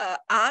you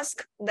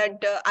ask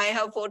that I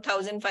have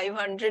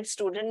 4,500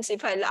 students,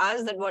 if I'll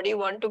ask that what do you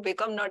want to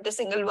become, not a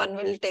single one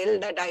will tell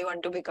that I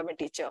want to become a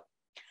teacher.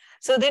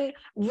 So then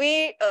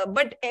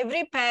but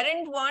every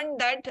parent want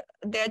that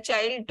their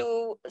child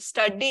to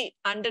study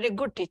under a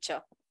good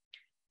teacher.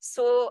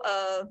 So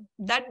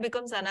that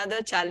becomes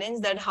another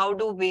challenge, that how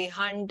do we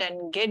hunt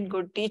and get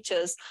good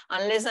teachers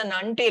unless and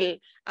until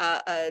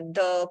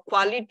the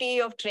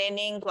quality of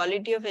training,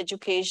 quality of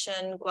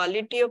education,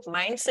 quality of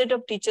mindset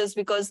of teachers,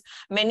 because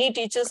many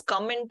teachers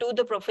come into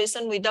the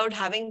profession without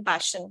having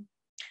passion,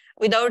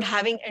 without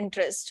having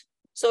interest.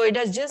 So it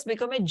has just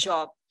become a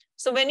job.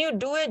 So when you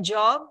do a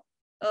job,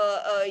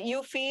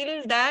 you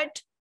feel that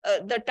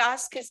the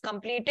task is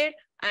completed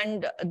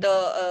and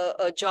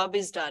the job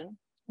is done.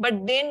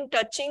 But then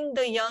touching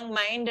the young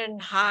mind and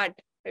heart,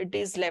 it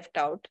is left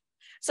out.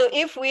 So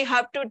if we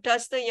have to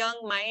touch the young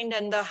mind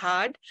and the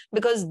heart,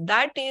 because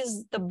that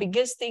is the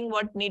biggest thing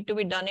what need to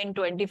be done in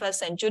 21st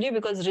century,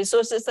 because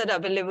resources are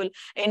available,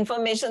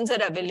 informations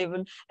are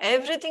available,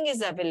 everything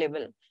is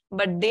available.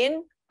 But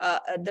then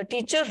the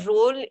teacher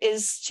role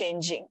is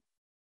changing.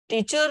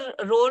 Teacher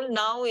role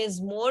now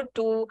is more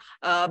to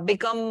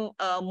become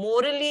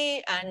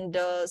morally and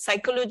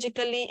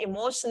psychologically,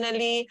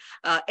 emotionally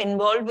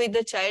involved with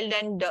the child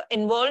and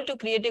involved to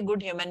create a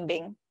good human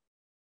being.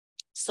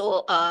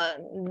 So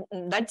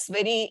that's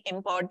very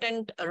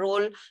important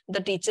role the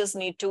teachers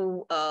need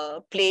to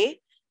play.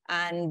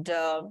 And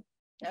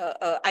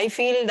I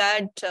feel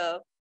that,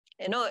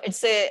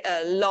 it's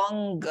a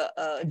long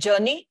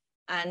journey.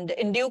 And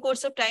in due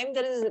course of time,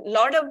 there is a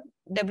lot of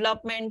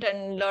development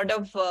and a lot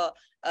of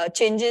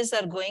changes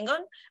are going on.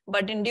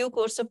 But in due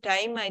course of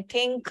time, I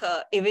think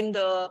even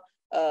the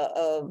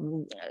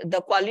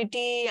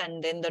quality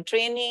and then the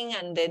training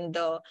and then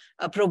the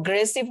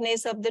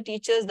progressiveness of the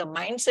teachers, the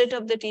mindset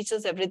of the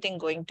teachers, everything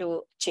going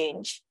to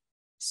change.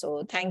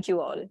 So thank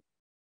you all.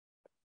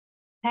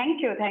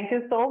 Thank you. Thank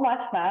you so much,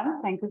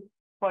 ma'am. Thank you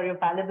for your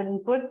valuable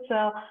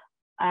inputs.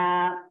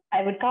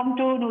 I would come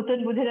to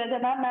Nutan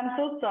Budhiraja, ma'am. I'm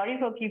so sorry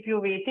for keep you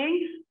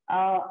waiting.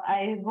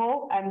 I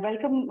hope and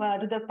welcome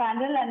to the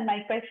panel. And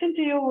my question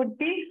to you would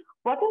be,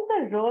 what is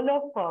the role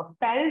of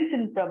parents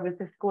in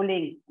progressive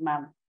schooling,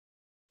 ma'am,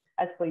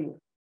 as for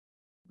you?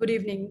 Good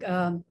evening.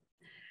 Good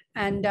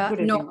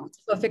evening, no,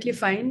 it's perfectly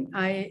fine.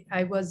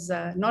 I was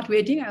not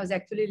waiting. I was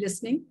actually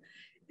listening.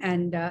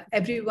 And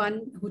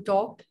everyone who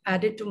talked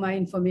added to my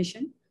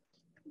information.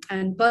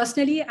 And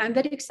personally, I'm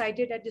very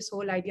excited at this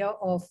whole idea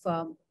of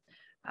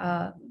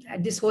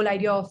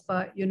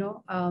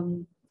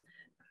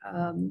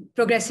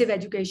progressive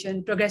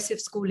education, progressive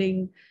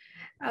schooling,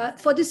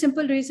 for the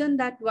simple reason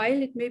that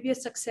while it may be a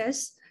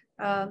success,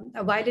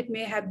 while it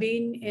may have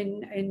been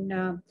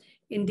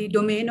in the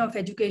domain of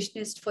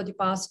educationists for the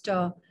past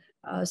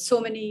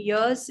so many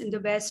years in the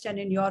West and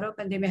in Europe,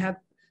 and they may have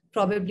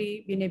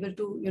probably been able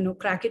to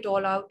crack it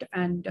all out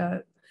and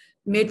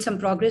made some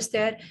progress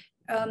there.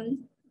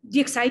 The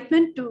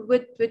excitement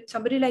with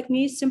somebody like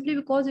me is simply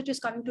because it is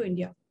coming to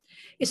India.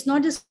 It's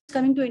not just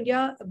coming to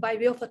India by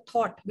way of a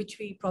thought, which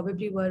we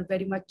probably were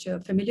very much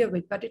familiar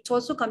with, but it's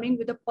also coming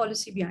with a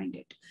policy behind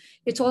it.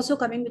 It's also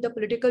coming with a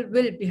political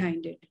will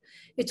behind it.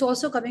 It's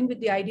also coming with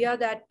the idea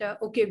that,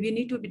 okay, we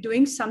need to be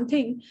doing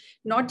something,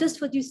 not just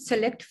for the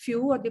select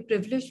few or the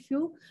privileged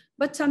few,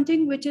 but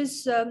something which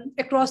is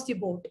across the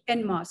board,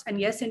 en masse. And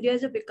yes, India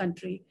is a big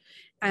country,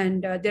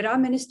 and there are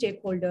many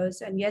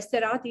stakeholders. And yes,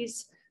 there are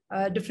these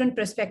different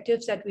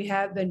perspectives that we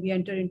have when we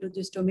enter into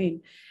this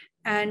domain.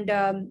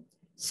 And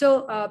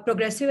so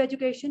progressive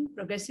education,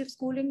 progressive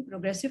schooling,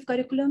 progressive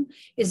curriculum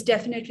is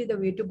definitely the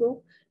way to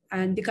go.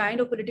 And the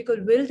kind of political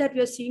will that we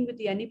are seeing with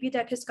the NEP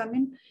that has come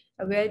in,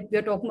 where we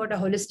are talking about a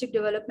holistic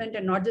development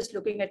and not just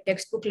looking at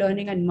textbook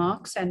learning and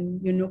marks and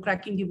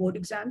cracking the board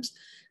exams,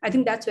 I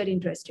think that's very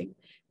interesting.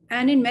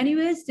 And in many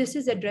ways, this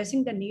is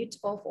addressing the needs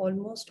of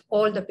almost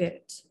all the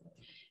parents.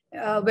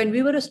 When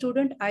we were a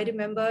student, I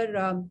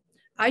remember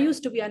I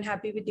used to be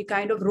unhappy with the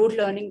kind of rote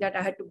learning that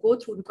I had to go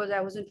through because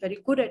I wasn't very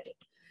good at it.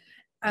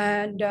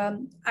 And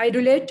I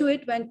relate to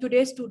it when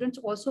today's students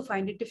also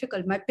find it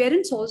difficult. My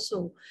parents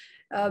also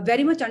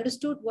very much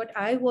understood what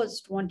I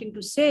was wanting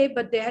to say,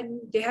 but they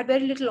had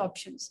very little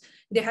options.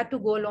 They had to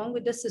go along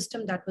with the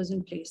system that was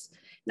in place.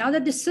 Now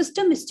that the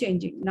system is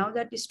changing, now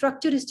that the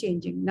structure is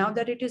changing, now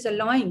that it is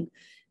allowing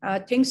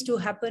things to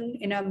happen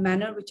in a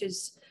manner which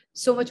is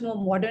so much more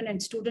modern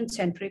and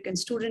student-centric and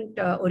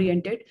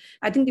student-oriented,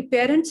 I think the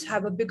parents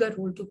have a bigger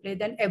role to play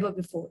than ever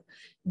before.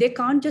 They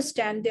can't just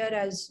stand there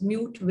as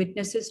mute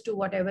witnesses to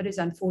whatever is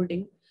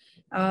unfolding.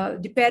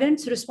 The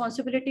parents'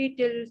 responsibility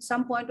till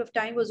some point of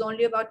time was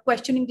only about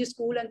questioning the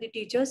school and the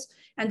teachers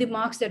and the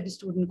marks that the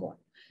student got.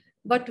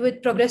 But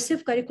with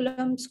progressive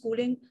curriculum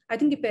schooling, I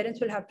think the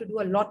parents will have to do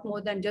a lot more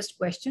than just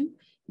question.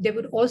 They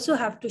would also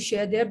have to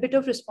share their bit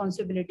of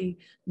responsibility.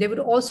 They would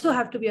also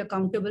have to be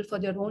accountable for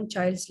their own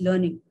child's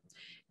learning.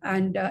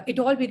 And it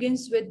all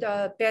begins with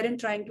the parent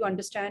trying to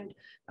understand,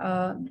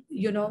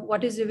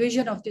 what is the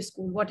vision of the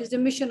school? What is the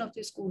mission of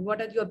the school?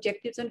 What are the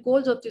objectives and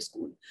goals of the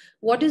school?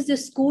 What is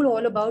this school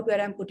all about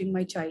where I'm putting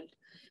my child?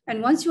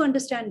 And once you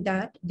understand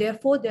that,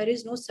 therefore, there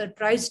is no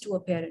surprise to a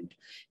parent.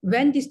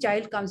 When this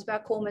child comes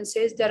back home and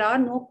says, there are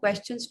no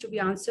questions to be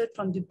answered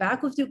from the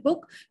back of the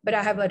book, but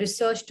I have a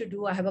research to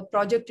do, I have a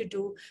project to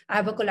do, I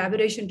have a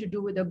collaboration to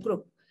do with a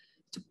group.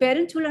 So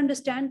parents will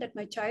understand that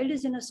my child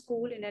is in a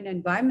school, in an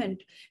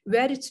environment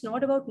where it's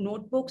not about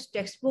notebooks,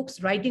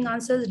 textbooks, writing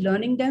answers,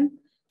 learning them,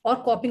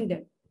 or copying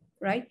them,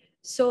 right?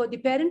 So the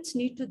parents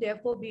need to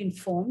therefore be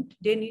informed.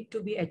 They need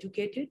to be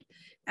educated.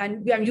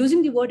 And I'm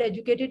using the word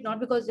educated not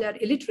because they are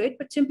illiterate,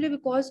 but simply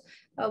because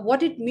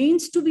what it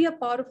means to be a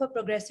part of a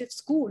progressive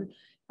school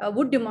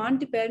would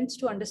demand the parents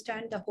to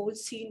understand the whole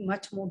scene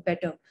much more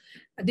better.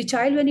 The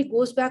child, when he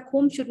goes back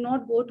home, should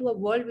not go to a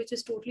world which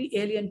is totally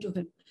alien to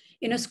him.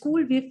 In a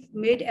school, we've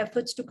made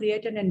efforts to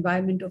create an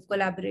environment of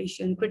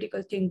collaboration,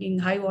 critical thinking,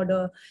 high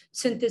order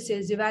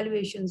synthesis,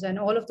 evaluations, and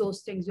all of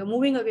those things. We're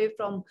moving away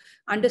from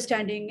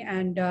understanding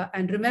and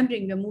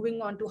remembering. We're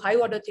moving on to high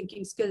order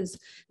thinking skills.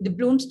 The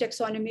Bloom's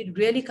taxonomy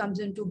really comes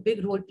into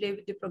big role play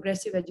with the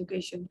progressive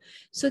education.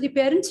 So the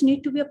parents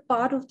need to be a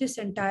part of this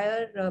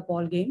entire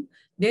ball game.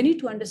 They need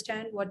to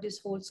understand what this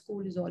whole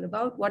school is all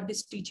about, what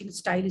this teaching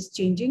style is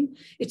changing.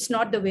 It's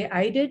not the way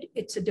I did.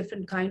 It's a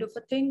different kind of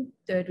a thing.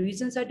 The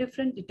reasons are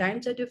different. The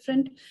times are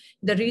different.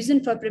 The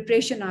reason for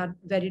preparation are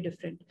very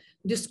different.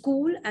 The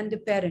school and the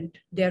parent,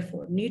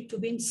 therefore, need to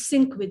be in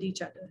sync with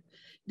each other.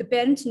 The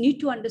parents need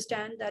to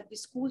understand that the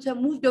schools have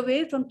moved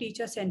away from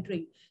teacher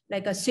centering,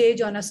 like a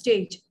sage on a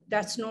stage.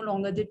 That's no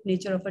longer the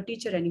nature of a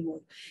teacher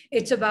anymore.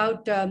 It's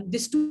about the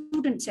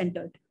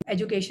student-centered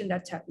education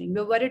that's happening.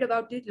 We're worried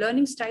about the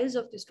learning styles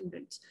of the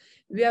students.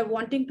 We are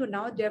wanting to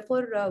now,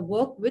 therefore,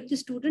 work with the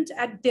students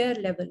at their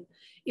level.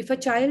 If a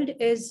child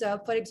is,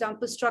 for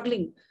example,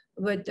 struggling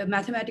with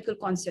mathematical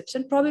concepts,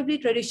 and probably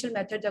traditional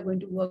methods are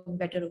going to work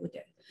better over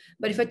there.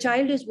 But if a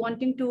child is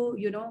wanting to,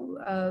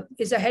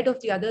 is ahead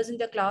of the others in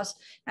the class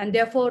and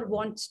therefore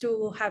wants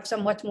to have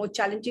some much more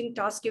challenging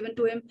task given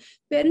to him,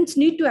 parents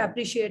need to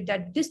appreciate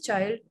that this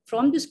child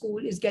from the school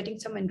is getting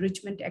some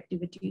enrichment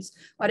activities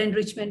or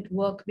enrichment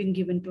work being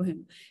given to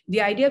him.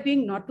 The idea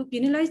being not to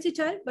penalize the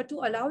child, but to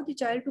allow the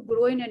child to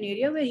grow in an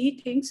area where he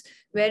thinks,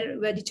 where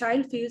the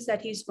child feels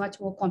that he's much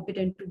more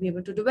competent to be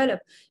able to develop.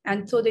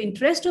 And so the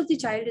interest of the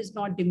child is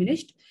not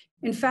diminished.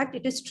 In fact,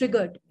 it is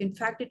triggered. In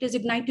fact, it is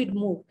ignited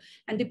more.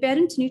 And the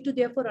parents need to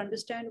therefore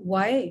understand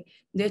why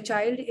their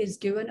child is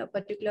given a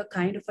particular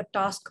kind of a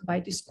task by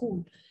the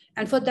school.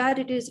 And for that,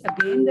 it is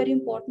again very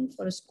important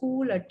for a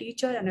school, a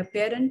teacher, and a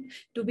parent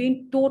to be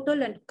in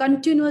total and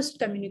continuous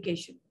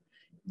communication.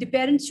 The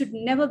parents should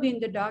never be in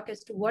the dark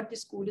as to what the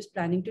school is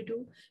planning to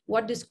do,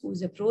 what the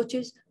school's approach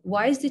is,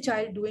 why is the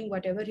child doing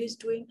whatever he's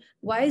doing,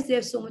 why is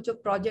there so much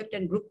of project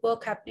and group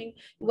work happening,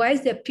 why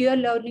is there peer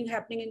learning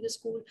happening in the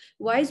school,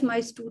 why is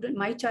my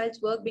child's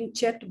work being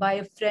checked by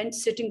a friend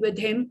sitting with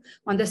him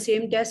on the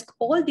same desk.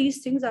 All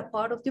these things are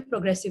part of the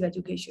progressive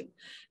education.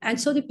 And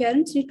so the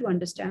parents need to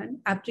understand,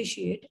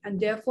 appreciate, and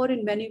therefore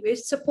in many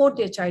ways support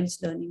their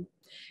child's learning.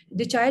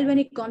 The child, when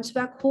he comes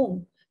back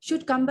home,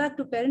 should come back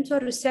to parents who are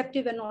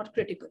receptive and not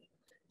critical.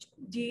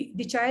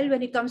 The child,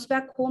 when he comes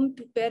back home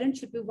to parents,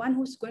 should be one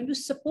who's going to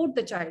support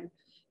the child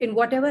in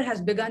whatever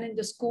has begun in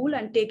the school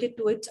and take it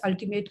to its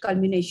ultimate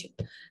culmination.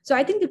 So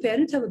I think the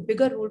parents have a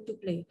bigger role to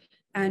play.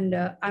 And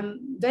I'm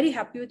very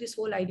happy with this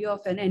whole idea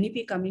of an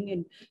NEP coming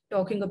in,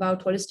 talking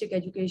about holistic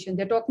education.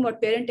 They're talking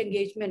about parent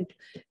engagement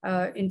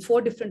in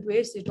 4 different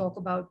ways. They talk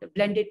about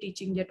blended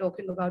teaching. They're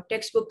talking about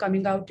textbook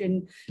coming out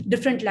in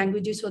different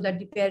languages so that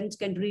the parents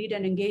can read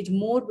and engage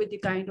more with the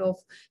kind of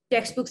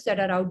textbooks that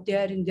are out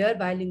there in their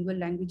bilingual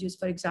languages,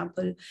 for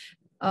example.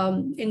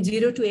 In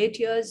 0 to 8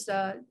 years,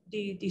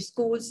 the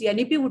schools, the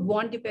NEP would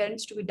want the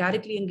parents to be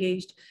directly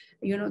engaged.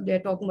 They're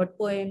talking about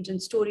poems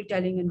and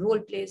storytelling and role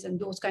plays and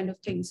those kind of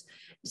things.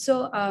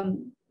 So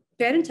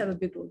parents have a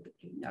big role to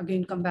play.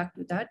 Again, come back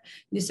to that.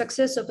 The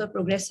success of a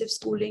progressive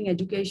schooling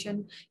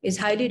education is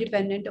highly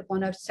dependent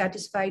upon a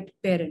satisfied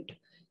parent.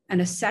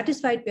 And a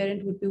satisfied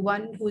parent would be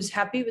one who is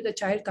happy with the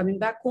child coming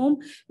back home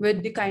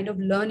with the kind of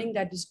learning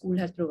that the school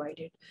has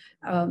provided.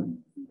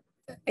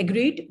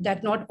 Agreed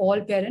that not all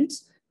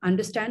parents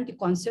understand the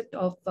concept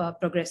of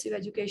progressive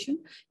education.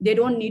 They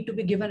don't need to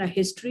be given a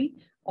history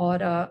or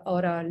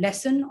a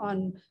lesson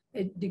on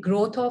the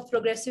growth of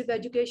progressive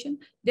education.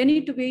 They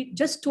need to be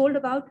just told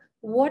about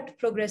what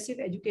progressive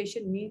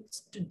education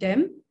means to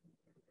them,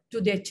 to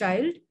their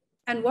child,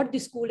 and what the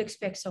school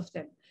expects of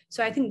them.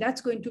 So I think that's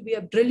going to be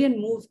a brilliant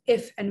move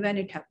if and when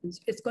it happens.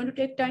 It's going to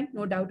take time,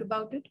 no doubt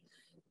about it.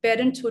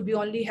 Parents would be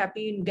only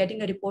happy in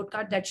getting a report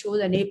card that shows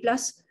an A+.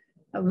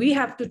 We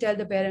have to tell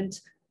the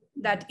parents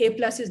that A+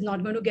 is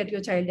not going to get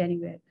your child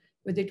anywhere.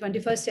 With the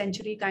 21st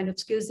century kind of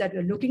skills that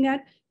we're looking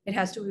at, it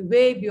has to be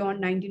way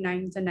beyond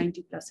 99s and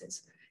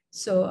 90+.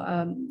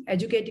 So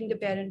educating the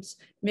parents,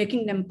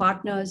 making them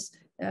partners,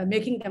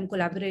 making them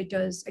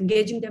collaborators,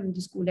 engaging them in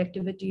the school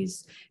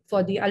activities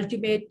for the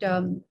ultimate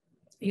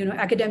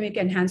academic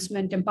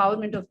enhancement,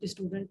 empowerment of the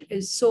student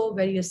is so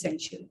very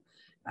essential.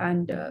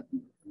 And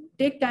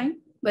take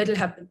time, but it'll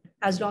happen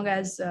as long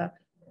as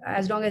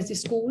the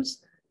schools,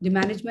 the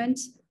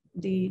managements,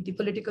 the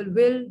political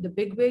will, the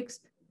bigwigs,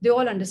 they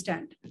all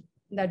understand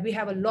that we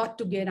have a lot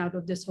to gain out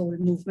of this whole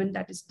movement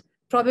that is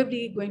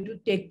probably going to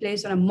take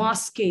place on a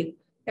mass scale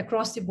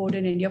across the board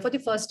in India for the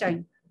first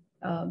time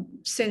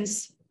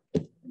since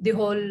the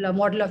whole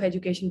model of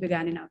education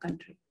began in our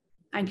country.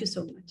 Thank you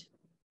so much.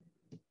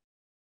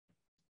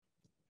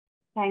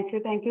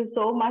 Thank you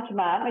so much,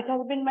 ma'am. It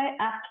has been my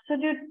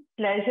absolute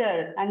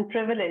pleasure and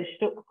privilege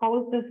to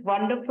host this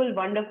wonderful,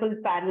 wonderful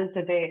panel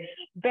today.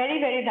 Very,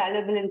 very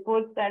valuable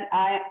inputs, and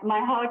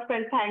my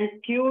heartfelt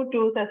thank you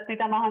to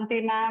Sasmita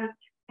Mohanty, ma'am,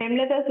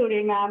 Hemlata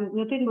Suri, ma'am,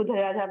 Nutan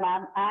Budhiraja,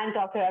 ma'am, and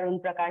Dr. Arun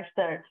Prakash,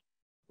 sir.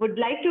 Would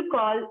like to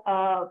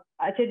call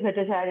Achin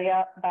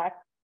Bhattacharyya back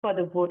for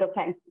the vote of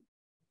thanks.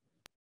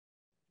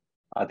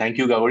 Thank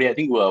you, Gauri. I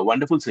think a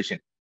wonderful session,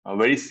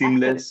 very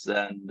seamless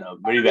and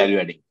very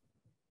value-adding.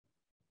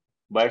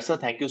 But sir,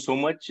 thank you so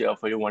much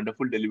for your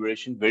wonderful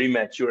deliberation, very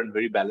mature and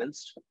very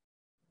balanced.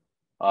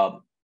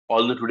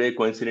 Although today,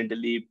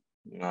 coincidentally,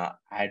 I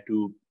had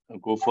to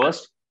go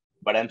first,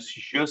 but I'm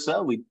sure,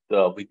 sir, with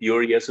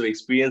your years of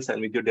experience and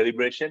with your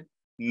deliberation,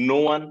 no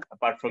one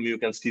apart from you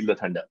can steal the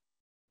thunder.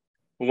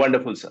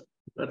 Wonderful, sir.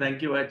 Well,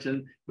 thank you,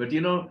 Achin. But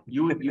you know,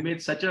 you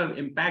made such an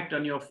impact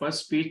on your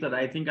first speech that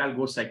I think I'll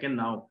go second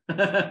now.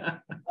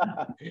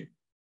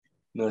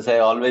 No,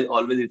 sir,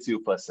 always it's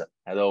you first, sir,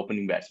 as the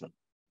opening batsman.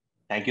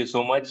 Thank you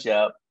so much,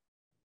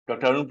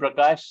 Dr. Arun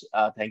Prakash.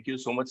 Thank you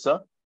so much,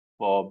 sir,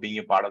 for being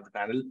a part of the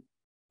panel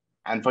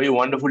and for your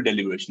wonderful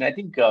deliberation. I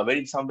think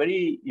some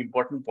very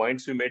important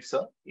points you made,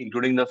 sir,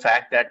 including the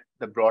fact that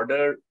the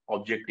broader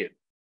objective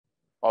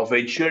of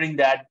ensuring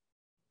that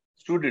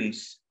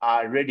students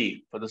are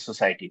ready for the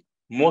society,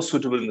 most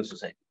suitable in the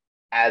society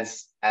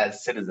as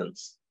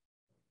citizens.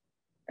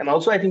 And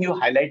also, I think you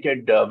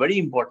highlighted very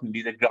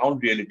importantly the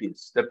ground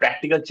realities, the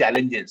practical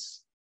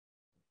challenges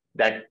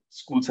that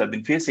schools have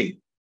been facing,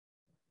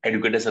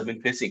 educators have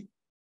been facing,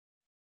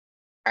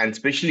 and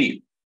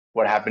especially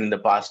what happened in the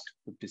past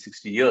 50,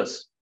 60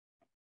 years.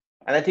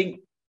 And I think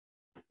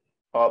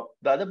the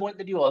other point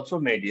that you also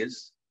made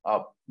is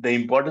the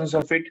importance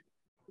of it,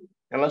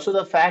 and also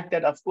the fact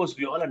that, of course,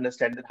 we all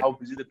understand that how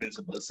busy the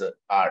principals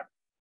are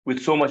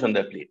with so much on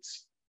their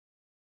plates.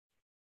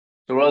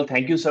 So, well,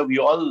 thank you, sir. We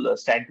all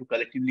stand to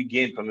collectively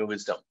gain from your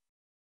wisdom.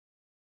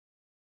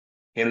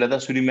 Hemlata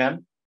Suri,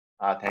 ma'am,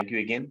 thank you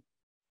again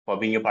for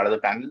being a part of the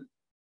panel.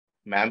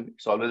 Ma'am,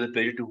 it's always a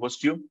pleasure to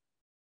host you.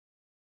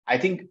 I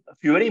think a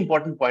few very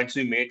important points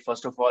we made.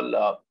 First of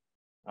all,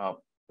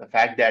 the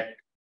fact that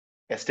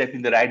a step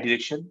in the right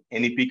direction,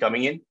 NEP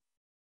coming in,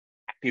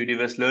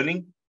 activity-based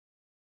learning,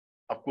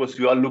 of course,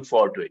 we all look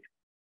forward to it.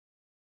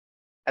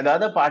 And the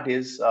other part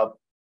is,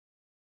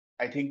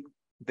 I think,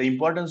 the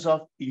importance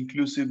of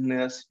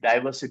inclusiveness,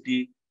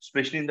 diversity,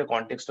 especially in the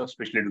context of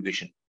special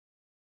education.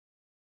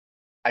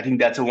 I think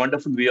that's a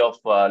wonderful way of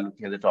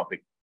looking at the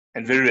topic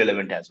and very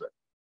relevant as well.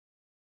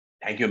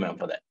 Thank you, ma'am,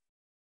 for that.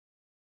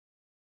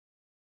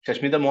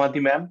 Sasmita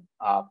Mohanty, ma'am,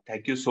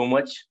 thank you so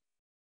much.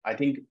 I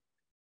think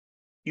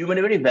you made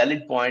a very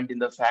valid point in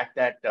the fact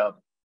that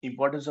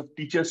importance of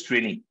teachers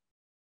training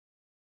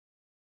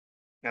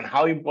and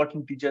how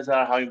important teachers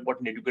are, how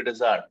important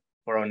educators are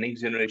for our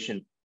next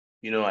generation.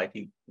 You know, I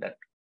think that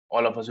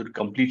all of us would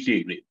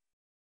completely agree.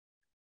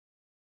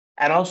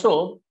 And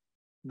also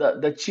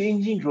the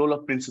changing role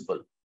of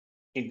principal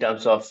in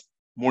terms of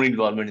more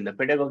involvement in the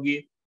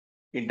pedagogy,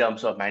 in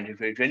terms of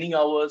mandatory training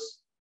hours.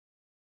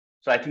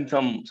 So I think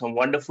some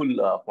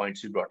wonderful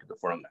points you brought to the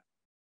forum, ma'am.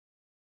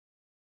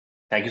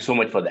 Thank you so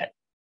much for that.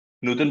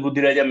 Nutan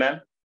Budhiraja,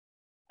 ma'am,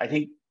 I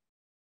think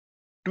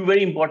two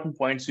very important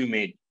points you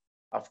made.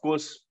 Of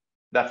course,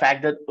 the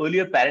fact that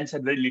earlier parents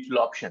had very little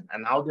option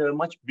and now they have a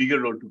much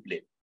bigger role to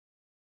play.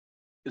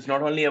 It's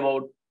not only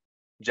about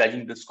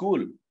judging the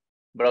school,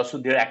 but also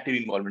their active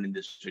involvement in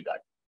this regard.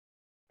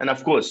 And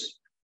of course,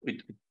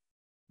 with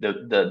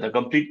the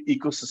complete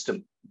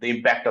ecosystem, the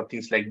impact of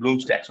things like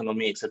Bloom's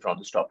taxonomy, etc. on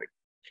this topic.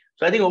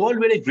 So I think overall,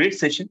 we had a great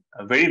session,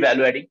 very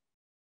value-adding,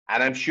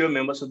 and I'm sure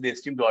members of the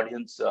esteemed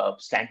audience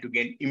stand to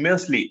gain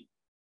immensely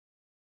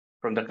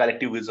from the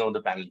collective wisdom of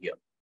the panel here.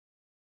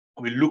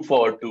 We look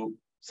forward to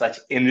such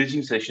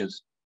enriching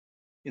sessions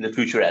in the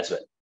future as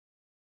well.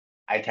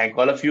 I thank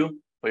all of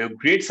you for your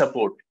great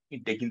support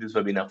in taking this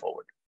webinar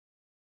forward.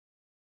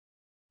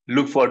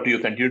 Look forward to your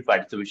continued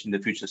participation in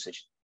the future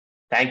session.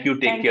 Thank you,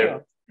 take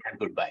care, and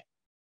goodbye.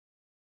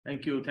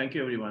 Thank you,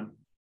 everyone.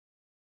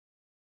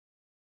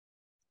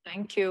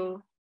 Thank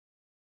you.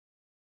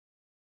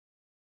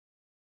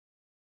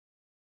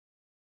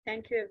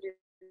 Thank you, everyone.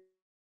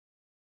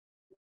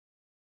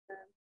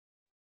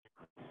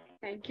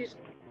 Thank you.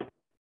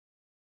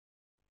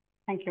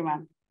 Thank you,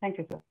 ma'am. Thank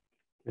you, sir.